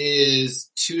beach is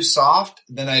too soft,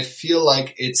 then I feel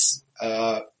like it's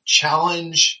a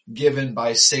challenge given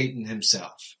by Satan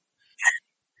himself.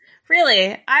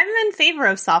 Really? I'm in favor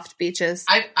of soft beaches.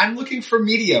 I'm looking for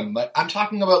medium, but I'm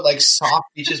talking about like soft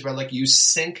beaches where like you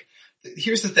sink.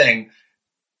 Here's the thing.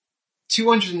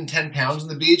 210 pounds on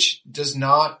the beach does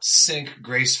not sink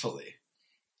gracefully.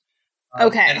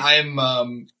 Okay. And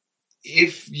I'm,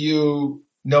 if you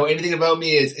know anything about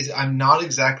me, is I'm not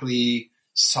exactly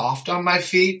soft on my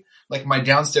feet. Like my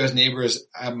downstairs neighbors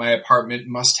at my apartment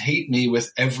must hate me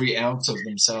with every ounce of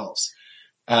themselves.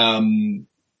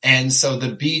 And so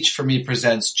the beach for me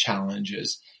presents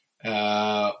challenges,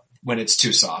 when it's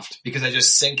too soft because I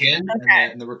just sink in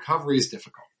and the recovery is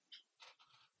difficult.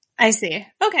 I see.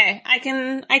 Okay. I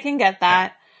can get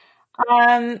that.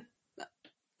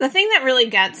 The thing that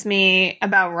really gets me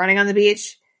about running on the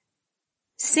beach,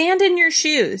 sand in your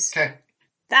shoes. Okay.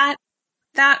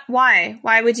 Why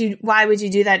would you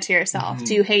do that to yourself? Mm-hmm.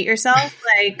 Do you hate yourself?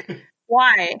 Like,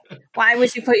 why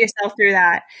would you put yourself through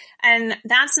that? And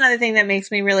that's another thing that makes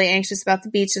me really anxious about the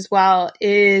beach as well,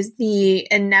 is the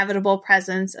inevitable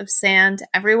presence of sand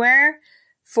everywhere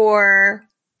for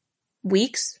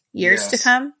weeks, years to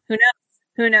come.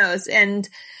 Who knows? And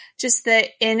just the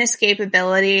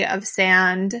inescapability of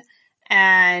sand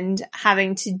and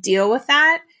having to deal with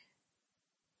that.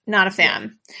 Not a fan.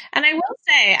 Yeah. And I will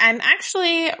say, I'm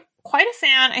actually quite a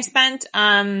fan. I spent,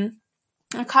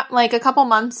 a couple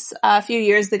months, a few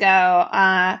years ago,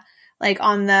 on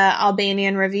the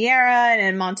Albanian Riviera and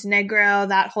in Montenegro,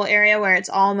 that whole area where it's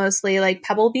all mostly like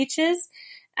pebble beaches.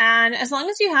 And as long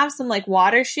as you have some like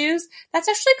water shoes, that's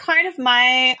actually kind of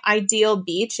my ideal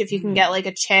beach if you can get like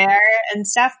a chair and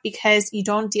stuff, because you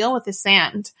don't deal with the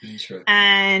sand. Sure.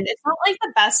 And it's not like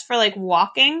the best for like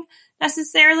walking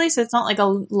necessarily. So it's not like a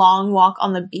long walk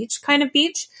on the beach kind of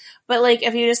beach. But like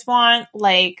if you just want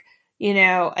like,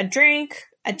 a drink,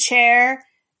 a chair,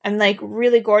 and like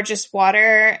really gorgeous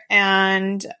water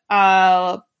and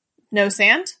no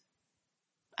sand,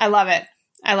 I love it.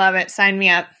 Sign me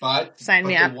up. Sign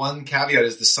me up. The one caveat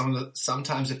is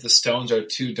sometimes if the stones are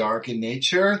too dark in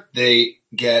nature, they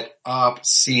get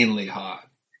obscenely hot.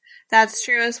 That's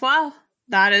true as well.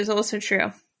 That is also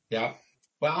true. Yeah.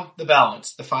 Well, the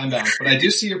balance, the fine balance. But I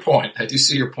do see your point. I do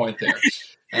see your point there.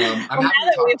 I'm happy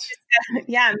to talk. I'm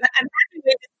happy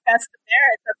we discussed the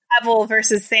merits of pebble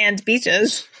versus sand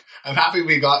beaches. I'm happy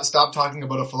we stopped talking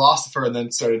about a philosopher and then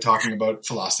started talking about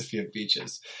philosophy of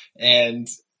beaches. And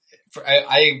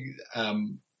I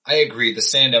agree. The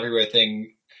sand everywhere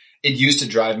thing, it used to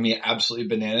drive me absolutely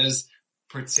bananas.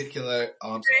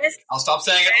 I'll stop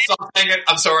saying it.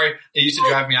 I'm sorry. It used to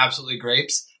drive me absolutely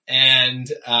grapes. And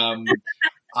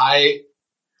I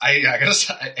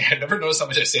never noticed how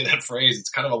much I say that phrase. It's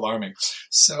kind of alarming.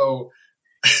 So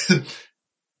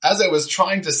as I was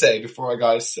trying to say before I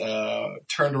got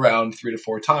turned around 3 to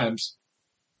 4 times,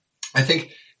 I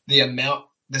think the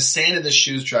sand in the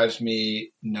shoes drives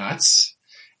me nuts.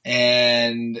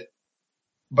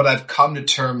 But I've come to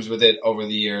terms with it over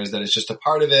the years that it's just a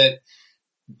part of it.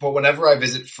 But whenever I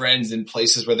visit friends in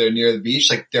places where they're near the beach,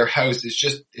 like their house is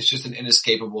it's just an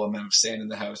inescapable amount of sand in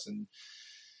the house. And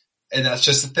that's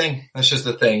just the thing. That's just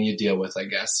the thing you deal with, I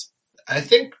guess. I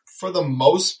think for the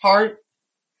most part,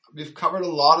 we've covered a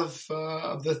lot of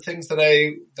the things that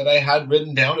I had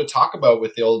written down to talk about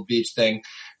with the old beach thing.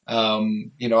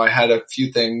 I had a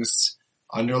few things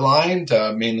underlined,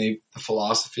 mainly the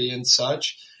philosophy and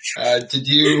such. Did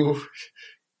you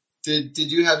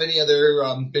have any other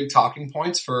big talking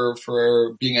points for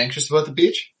being anxious about the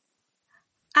beach?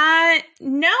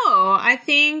 No, I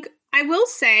think I will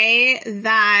say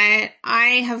that I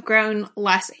have grown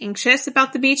less anxious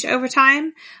about the beach over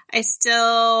time. I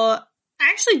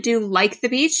actually do like the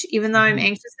beach, even though I'm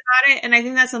anxious about it. And I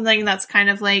think that's something that's kind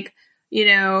of like,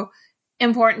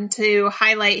 important to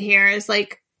highlight here is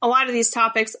like a lot of these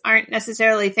topics aren't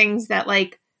necessarily things that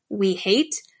like we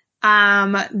hate.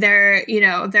 There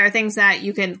are things that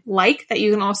you can like that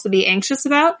you can also be anxious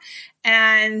about.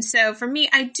 And so for me,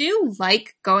 I do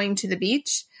like going to the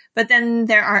beach, but then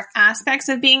there are aspects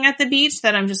of being at the beach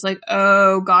that I'm just like,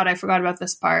 oh God, I forgot about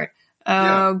this part.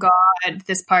 Oh God,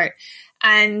 this part.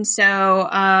 And so,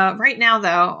 right now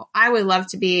though, I would love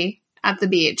to be at the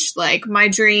beach. Like my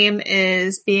dream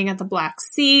is being at the Black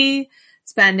Sea,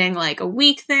 spending like a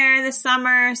week there this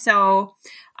summer. So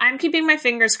I'm keeping my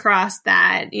fingers crossed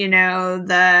that,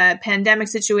 the pandemic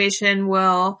situation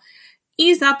will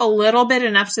ease up a little bit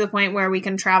enough to the point where we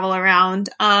can travel around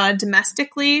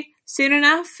domestically soon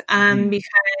enough.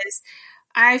 Because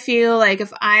I feel like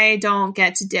if I don't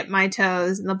get to dip my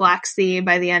toes in the Black Sea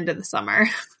by the end of the summer,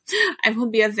 I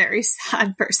will be a very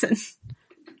sad person.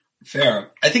 Fair.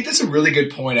 I think that's a really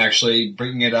good point, actually,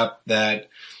 bringing it up that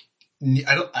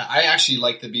I actually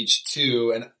like the beach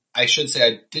too. And I should say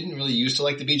I didn't really used to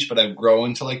like the beach, but I've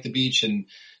grown to like the beach. And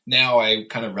now I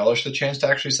kind of relish the chance to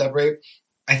actually separate.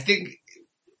 I think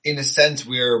in a sense,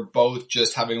 we're both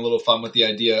just having a little fun with the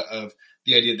idea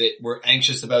that we're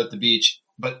anxious about the beach,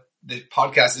 but the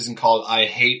podcast isn't called I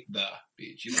Hate the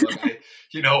Beach,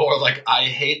 or like I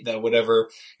hate the whatever.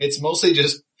 It's mostly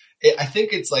just, I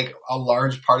think it's like a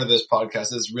large part of this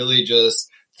podcast is really just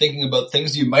thinking about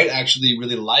things you might actually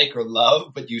really like or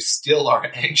love, but you still are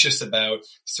anxious about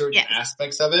certain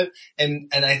aspects of it. And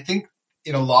I think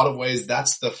in a lot of ways,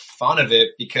 that's the fun of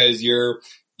it, because you're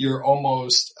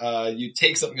almost, you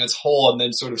take something that's whole and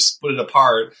then sort of split it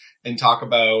apart and talk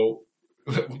about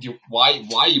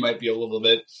why you might be a little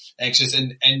bit anxious.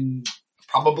 And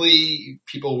probably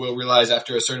people will realize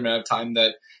after a certain amount of time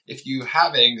that if you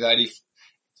have anxiety,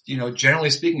 generally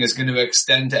speaking, is going to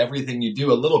extend to everything you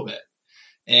do a little bit.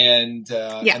 And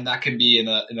that can be in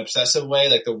an obsessive way,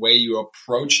 like the way you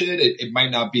approach it. It might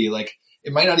not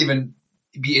even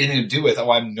be anything to do with,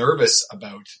 oh, I'm nervous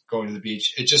about going to the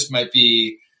beach. It just might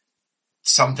be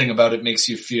something about it makes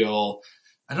you feel,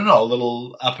 I don't know, a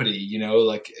little uppity,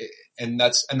 and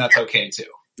that's okay too.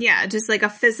 Yeah. Just like a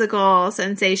physical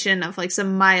sensation of like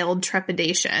some mild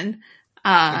trepidation.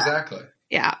 Exactly.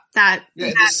 Yeah.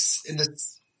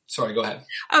 Sorry, go ahead.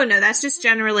 Oh no, that's just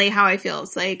generally how I feel.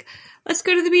 It's like, let's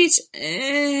go to the beach.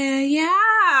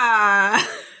 Yeah.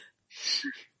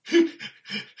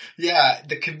 Yeah,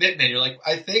 the commitment. You're like,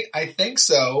 I think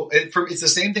so. It's the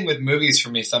same thing with movies for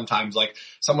me sometimes. Like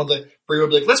someone will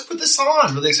be like, let's put this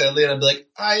on really excitedly, and I'd be like,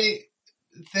 I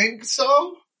think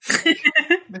so.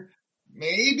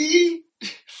 Maybe.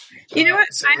 You know what?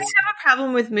 I have a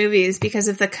problem with movies because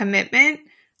of the commitment.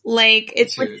 Like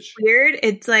it's weird.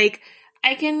 It's like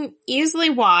I can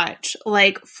easily watch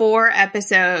like 4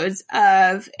 episodes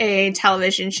of a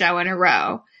television show in a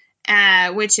row,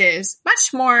 which is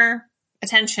much more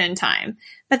attention time.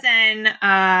 But then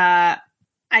I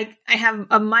have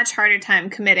a much harder time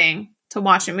committing to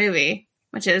watch a movie,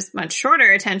 which is much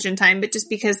shorter attention time. But just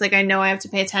because like I know I have to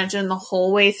pay attention the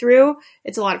whole way through,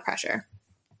 it's a lot of pressure.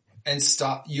 and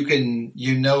stop.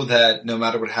 You know that no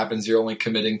matter what happens, you're only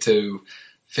committing to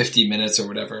 50 minutes or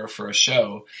whatever for a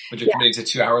show, but you're committing to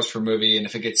 2 hours for a movie. And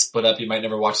if it gets split up, you might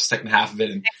never watch the second half of it.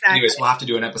 And anyways, we'll have to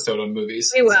do an episode on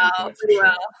movies. We will.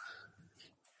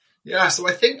 Yeah. So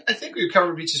I think we've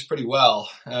covered beaches pretty well.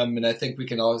 And I think we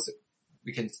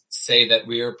can say that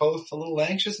we are both a little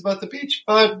anxious about the beach,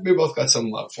 but we both got some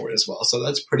love for it as well. So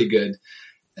that's pretty good.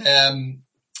 And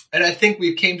I think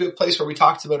we came to a place where we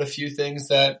talked about a few things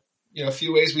that, a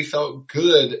few ways we felt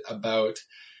good about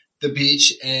the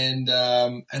beach. And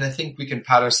I think we can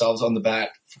pat ourselves on the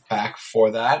back for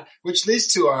that, which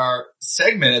leads to our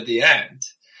segment at the end,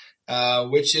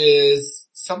 which is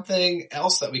something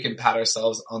else that we can pat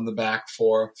ourselves on the back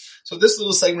for. So this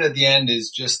little segment at the end is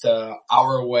just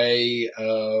our way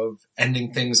of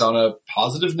ending things on a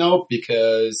positive note,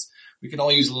 because we can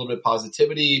all use a little bit of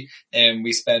positivity, and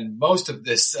we spend most of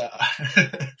this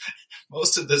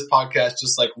podcast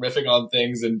just like riffing on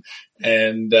things, and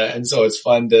so it's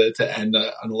fun to end on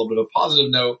a little bit of a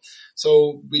positive note.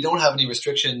 So we don't have any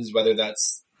restrictions, whether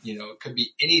that's, it could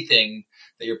be anything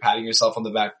that you're patting yourself on the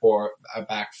back for.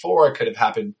 It could have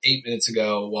happened 8 minutes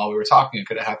ago while we were talking. It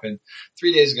could have happened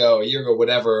 3 days ago, a year ago,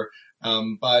 whatever.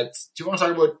 But do you want to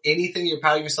talk about anything you're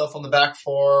patting yourself on the back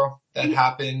for that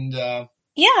happened?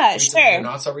 Yeah, sure. Or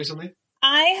not so recently?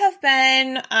 I have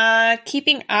been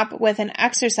keeping up with an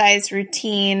exercise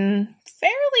routine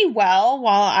fairly well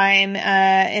while I'm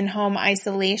in home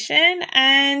isolation,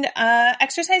 and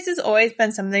exercise has always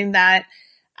been something that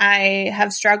I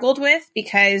have struggled with,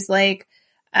 because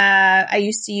I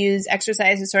used to use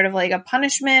exercise as sort of like a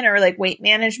punishment or like weight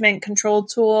management control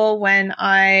tool when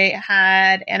I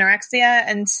had anorexia.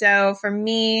 And so for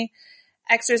me,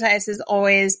 exercise has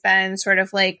always been sort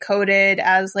of like coded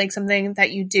as like something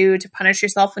that you do to punish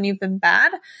yourself when you've been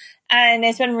bad. And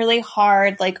it's been really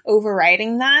hard, like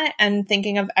overriding that and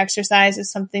thinking of exercise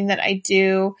as something that I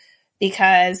do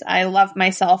because I love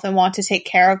myself and want to take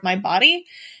care of my body.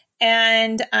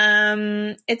 And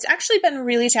it's actually been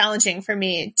really challenging for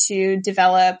me to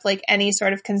develop like any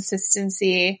sort of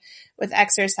consistency with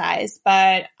exercise.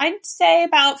 But I'd say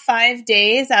about 5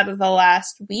 days out of the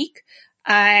last week,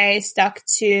 I stuck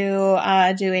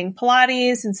to doing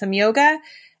Pilates and some yoga,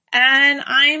 and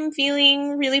I'm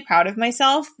feeling really proud of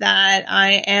myself that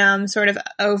I am sort of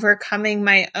overcoming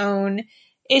my own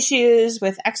issues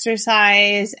with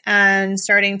exercise and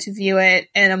starting to view it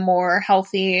in a more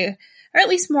healthy, or at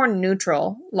least more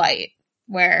neutral light,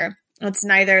 where it's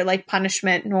neither like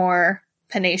punishment nor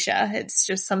panacea. It's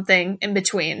just something in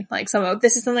between. Like,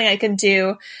 this is something I can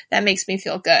do that makes me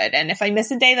feel good. And if I miss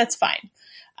a day, that's fine.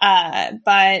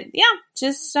 But yeah,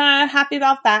 just happy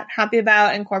about that. Happy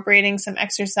about incorporating some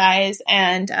exercise,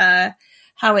 and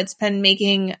how it's been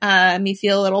making me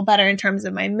feel a little better in terms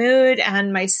of my mood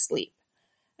and my sleep,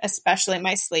 especially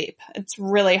my sleep. It's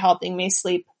really helping me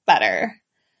sleep better.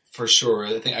 For sure.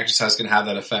 I think exercise can have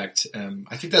that effect.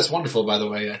 I think that's wonderful, by the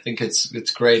way. I think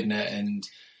it's great, and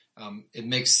it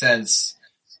makes sense.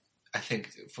 I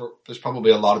think there's probably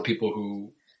a lot of people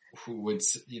who would,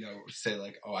 say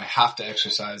like, oh, I have to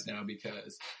exercise now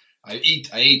because I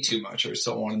ate too much, or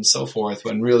so on and so forth.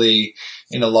 When really,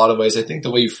 in a lot of ways, I think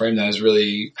the way you frame that is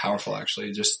really powerful,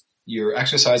 actually. Just, you're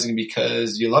exercising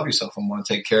because you love yourself and want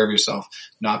to take care of yourself,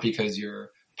 not because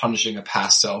you're punishing a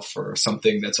past self for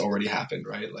something that's already happened,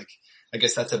 right? Like, I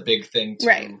guess that's a big thing too,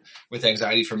 right, with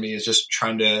anxiety for me, is just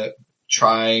trying to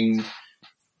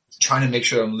make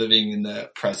sure I'm living in the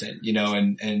present,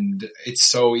 and it's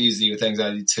so easy with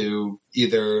anxiety to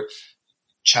either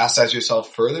chastise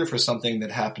yourself further for something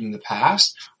that happened in the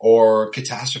past, or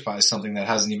catastrophize something that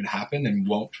hasn't even happened and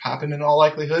won't happen in all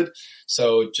likelihood.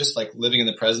 So just like living in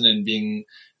the present and being,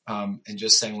 and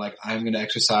just saying like, I'm going to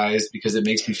exercise because it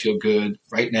makes me feel good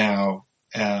right now.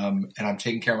 And I'm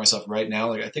taking care of myself right now.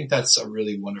 Like, I think that's a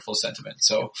really wonderful sentiment.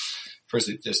 So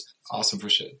firstly, just awesome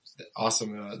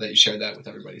that you shared that with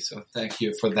everybody. So thank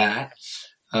you for that.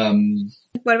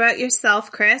 What about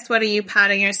yourself, Chris? What are you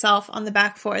patting yourself on the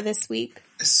back for this week?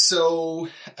 So,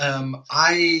 I'm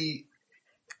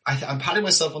patting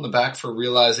myself on the back for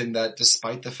realizing that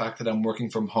despite the fact that I'm working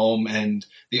from home and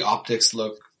the optics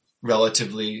look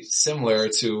relatively similar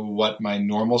to what my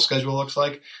normal schedule looks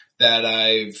like, that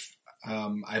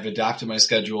I've adapted my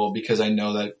schedule because I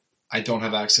know that I don't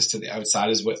have access to the outside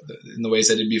in the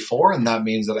ways I did before. And that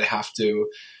means that I have to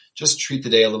just treat the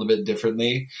day a little bit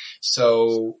differently.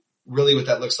 So really what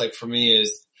that looks like for me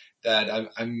is that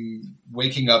I'm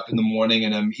waking up in the morning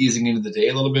and I'm easing into the day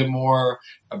a little bit more.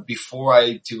 Before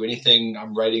I do anything,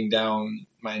 I'm writing down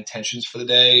my intentions for the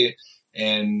day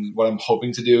and what I'm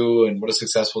hoping to do and what a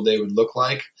successful day would look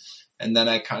like. And then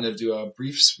I kind of do a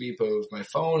brief sweep of my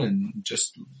phone and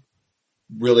just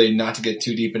really not to get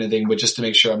too deep in anything, but just to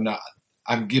make sure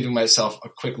I'm giving myself a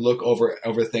quick look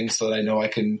over things so that I know I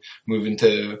can move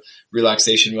into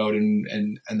relaxation mode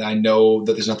and I know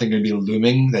that there's nothing going to be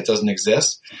looming that doesn't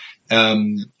exist.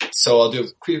 So I'll do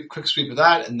a quick sweep of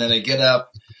that, and then I get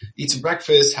up, eat some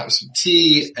breakfast, have some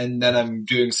tea, and then I'm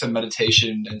doing some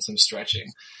meditation and some stretching.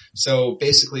 So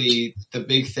basically the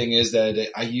big thing is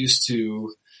that I used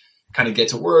to kind of get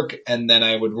to work and then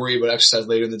I would worry about exercise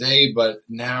later in the day, but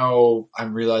now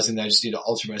I'm realizing that I just need to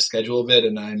alter my schedule a bit,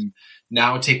 and I'm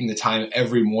now taking the time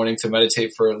every morning to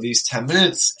meditate for at least 10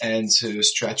 minutes and to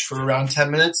stretch for around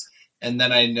 10 minutes. And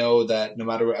then I know that no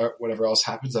matter whatever else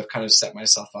happens, I've kind of set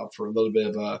myself up for a little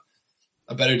bit of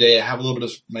a better day. I have a little bit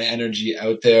of my energy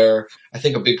out there. I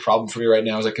think a big problem for me right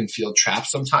now is I can feel trapped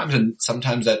sometimes, and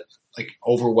sometimes that like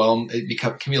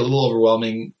can be a little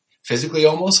overwhelming physically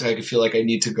almost. Like I could feel like I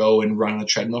need to go and run on a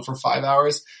treadmill for 5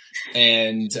 hours,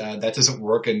 and that doesn't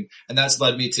work. And that's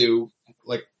led me to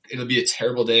like, it'll be a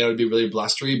terrible day. It'll be really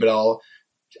blustery, but I'll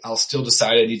still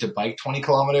decide I need to bike 20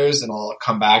 kilometers, and I'll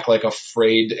come back like a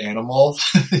frayed animal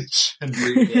and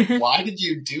be like, why did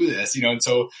you do this? And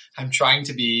so I'm trying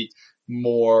to be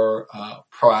more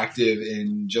proactive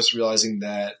in just realizing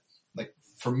that, like,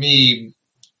 for me,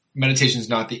 meditation is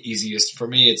not the easiest for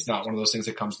me. It's not one of those things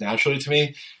that comes naturally to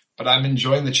me, but I'm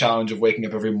enjoying the challenge of waking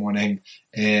up every morning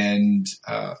and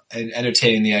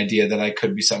entertaining the idea that I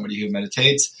could be somebody who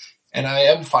meditates. And I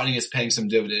am finding it's paying some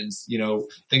dividends,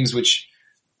 things which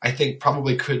I think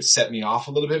probably could set me off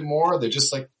a little bit more. They're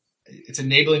just like, it's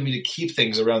enabling me to keep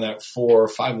things around that 4 or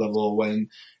 5 level when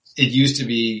it used to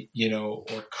be, or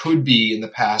could be in the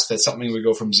past that something would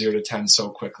go from 0 to 10 so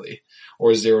quickly,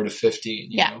 or 0 to 15,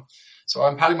 you know? So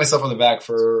I'm patting myself on the back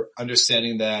for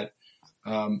understanding that,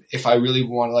 if I really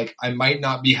want, like, I might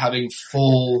not be having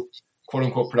full quote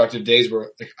unquote productive days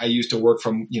where like I used to work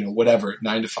from, whatever,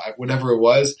 9 to 5, whatever it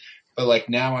was. But like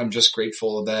now I'm just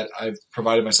grateful that I've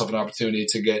provided myself an opportunity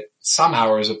to get some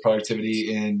hours of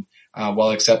productivity in, while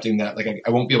accepting that like I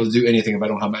won't be able to do anything if I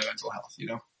don't have my mental health,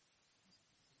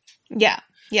 Yeah.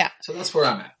 Yeah. So that's where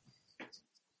I'm at.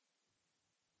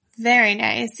 Very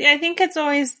nice. Yeah, I think it's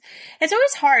always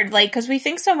hard, like, cause we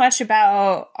think so much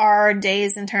about our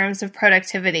days in terms of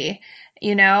productivity,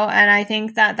 and I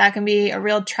think that can be a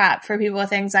real trap for people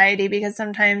with anxiety because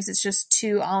sometimes it's just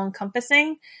too all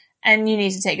encompassing and you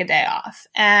need to take a day off.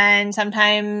 And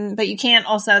sometimes, but you can't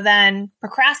also then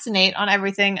procrastinate on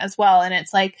everything as well. And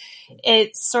it's like,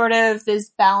 it's sort of this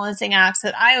balancing act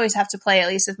that I always have to play, at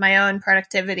least with my own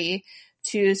productivity,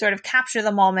 to sort of capture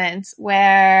the moments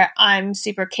where I'm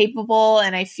super capable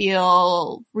and I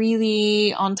feel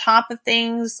really on top of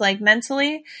things like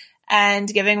mentally, and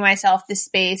giving myself the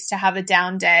space to have a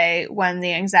down day when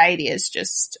the anxiety is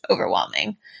just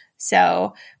overwhelming.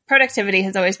 So productivity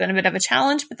has always been a bit of a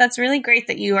challenge, but that's really great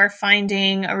that you are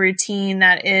finding a routine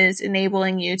that is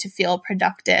enabling you to feel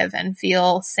productive and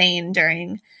feel sane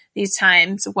during these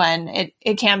times when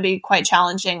it can be quite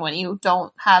challenging when you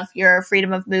don't have your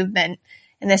freedom of movement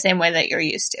in the same way that you're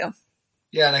used to.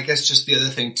 Yeah. And I guess just the other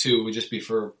thing too would just be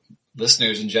for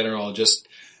listeners in general,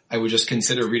 I would just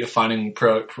consider redefining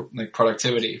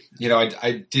productivity.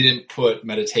 I didn't put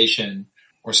meditation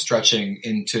or stretching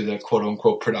into the quote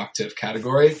unquote productive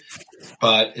category,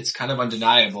 but it's kind of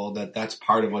undeniable that that's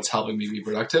part of what's helping me be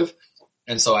productive.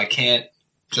 And so I can't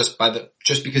just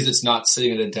because it's not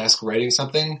sitting at a desk writing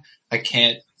something, I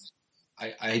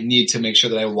need to make sure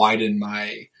that I widen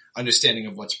my understanding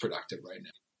of what's productive right now.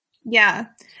 Yeah.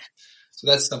 So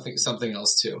that's something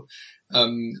else too.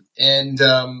 I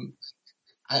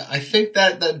think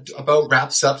that about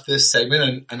wraps up this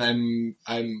segment, and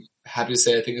I'm happy to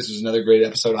say I think this was another great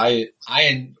episode. I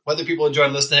whether people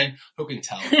enjoyed listening, who can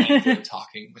tell? I enjoyed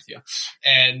talking with you.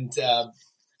 And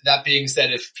that being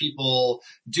said, if people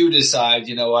do decide,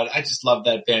 you know what, I just love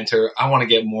that banter, I want to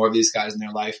get more of these guys in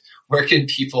their life, where can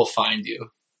people find you?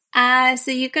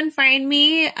 So you can find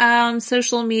me on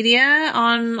social media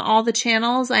on all the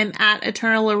channels. I'm at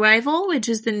Eternal Arrival, which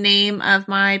is the name of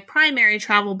my primary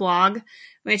travel blog,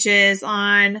 which is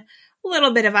on a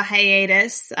little bit of a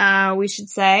hiatus, we should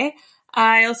say.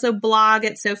 I also blog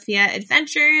at Sophia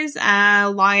Adventures,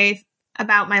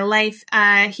 about my life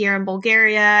here in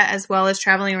Bulgaria, as well as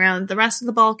traveling around the rest of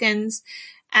the Balkans.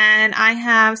 And I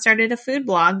have started a food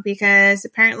blog because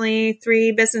apparently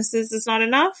 3 businesses is not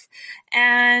enough.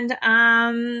 And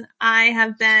I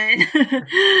have been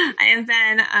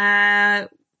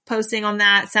posting on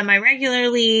that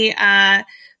semi-regularly,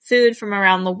 food from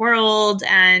around the world,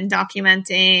 and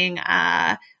documenting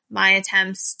my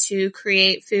attempts to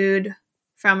create food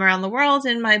from around the world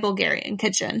in my Bulgarian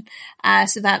kitchen.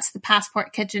 So that's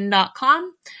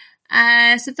thepassportkitchen.com.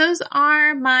 So those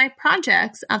are my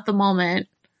projects at the moment.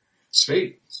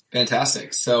 Sweet.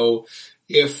 Fantastic. So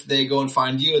if they go and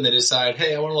find you and they decide,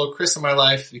 hey, I want a little Chris in my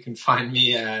life, you can find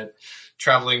me at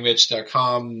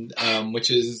travelingmitch.com, which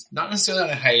is not necessarily on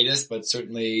a hiatus, but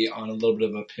certainly on a little bit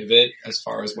of a pivot as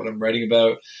far as what I'm writing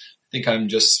about. I think I'm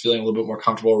just feeling a little bit more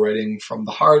comfortable writing from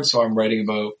the heart. So I'm writing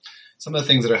about some of the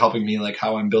things that are helping me, like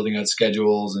how I'm building out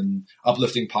schedules and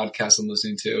uplifting podcasts I'm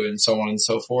listening to and so on and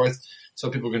so forth. So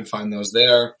people can find those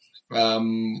there.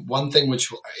 One thing which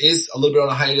is a little bit on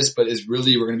a hiatus, but is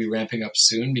really, we're going to be ramping up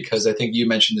soon, because I think you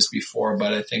mentioned this before,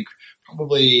 but I think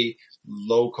probably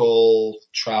local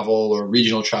travel or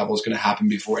regional travel is going to happen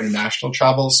before international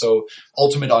travel. So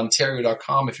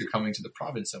ultimateontario.com, if you're coming to the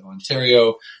province of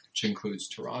Ontario, which includes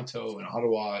Toronto and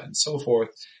Ottawa and so forth,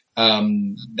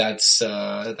 that's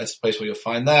the place where you'll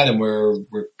find that. And we're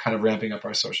kind of ramping up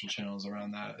our social channels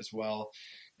around that as well.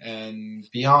 And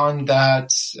beyond that,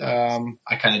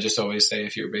 I kind of just always say,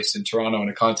 if you're based in Toronto and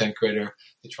a content creator,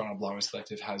 the Toronto Bloggers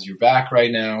Collective has your back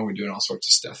right now. We're doing all sorts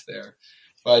of stuff there.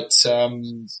 But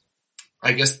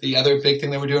I guess the other big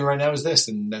thing that we're doing right now is this,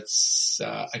 and that's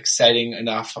exciting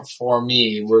enough for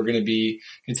me. We're going to be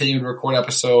continuing to record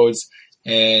episodes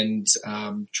and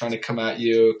trying to come at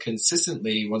you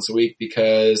consistently once a week,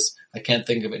 because I can't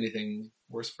think of anything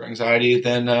worse for anxiety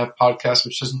than a podcast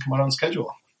which doesn't come out on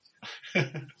schedule.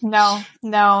 No,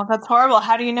 that's horrible.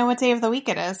 How do you know what day of the week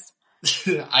it is?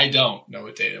 I don't know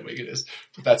what day of the week it is,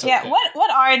 but that's okay. Yeah,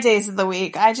 what are days of the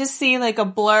week? I just see like a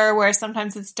blur where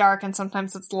sometimes it's dark and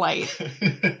sometimes it's light.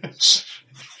 It's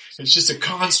just a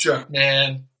construct,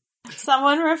 man.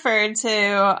 Someone referred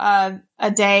to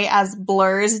a day as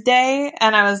Blur's Day,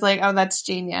 and I was like, oh, that's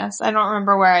genius. I don't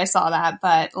remember where I saw that,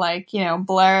 but like, you know,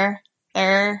 Blur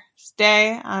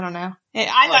Thursday, I don't know.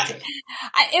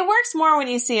 It works more when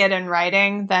you see it in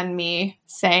writing than me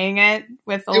saying it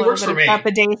with a little bit of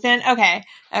trepidation. Okay.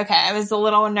 I was a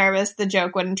little nervous the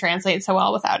joke wouldn't translate so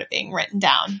well without it being written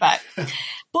down, but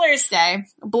Blur's Day.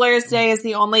 Blur's Day is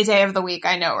the only day of the week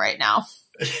I know right now.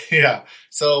 Yeah.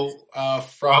 So,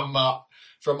 from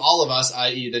all of us,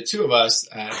 i.e. the two of us,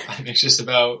 I'm anxious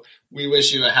about, we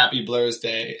wish you a happy Blur's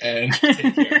Day and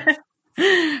take care.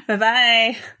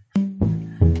 Bye-bye.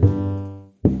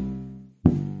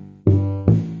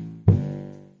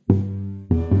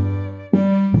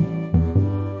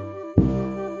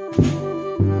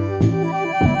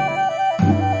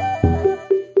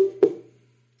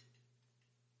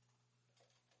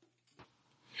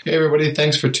 Hey everybody,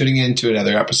 thanks for tuning in to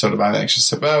another episode of I'm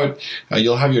Anxious About.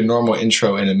 You'll have your normal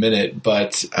intro in a minute,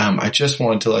 but I just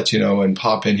wanted to let you know and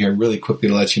pop in here really quickly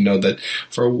to let you know that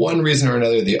for one reason or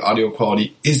another, the audio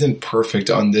quality isn't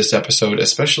perfect on this episode,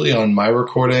 especially on my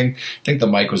recording. I think the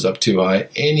mic was up too high.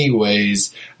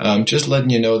 Anyways, just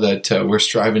letting you know that we're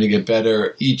striving to get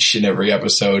better each and every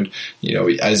episode. You know,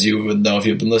 as you would know if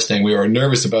you've been listening, we were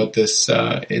nervous about this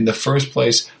in the first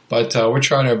place. But we're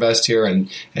trying our best here, and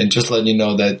just letting you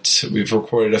know that we've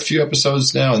recorded a few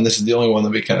episodes now, and this is the only one that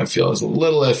we kind of feel is a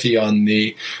little iffy on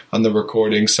the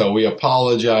recording. So we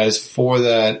apologize for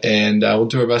that, and we'll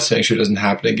do our best to make sure it doesn't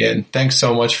happen again. Thanks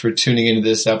so much for tuning into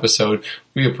this episode.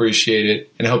 We appreciate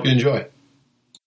it, and I hope you enjoy.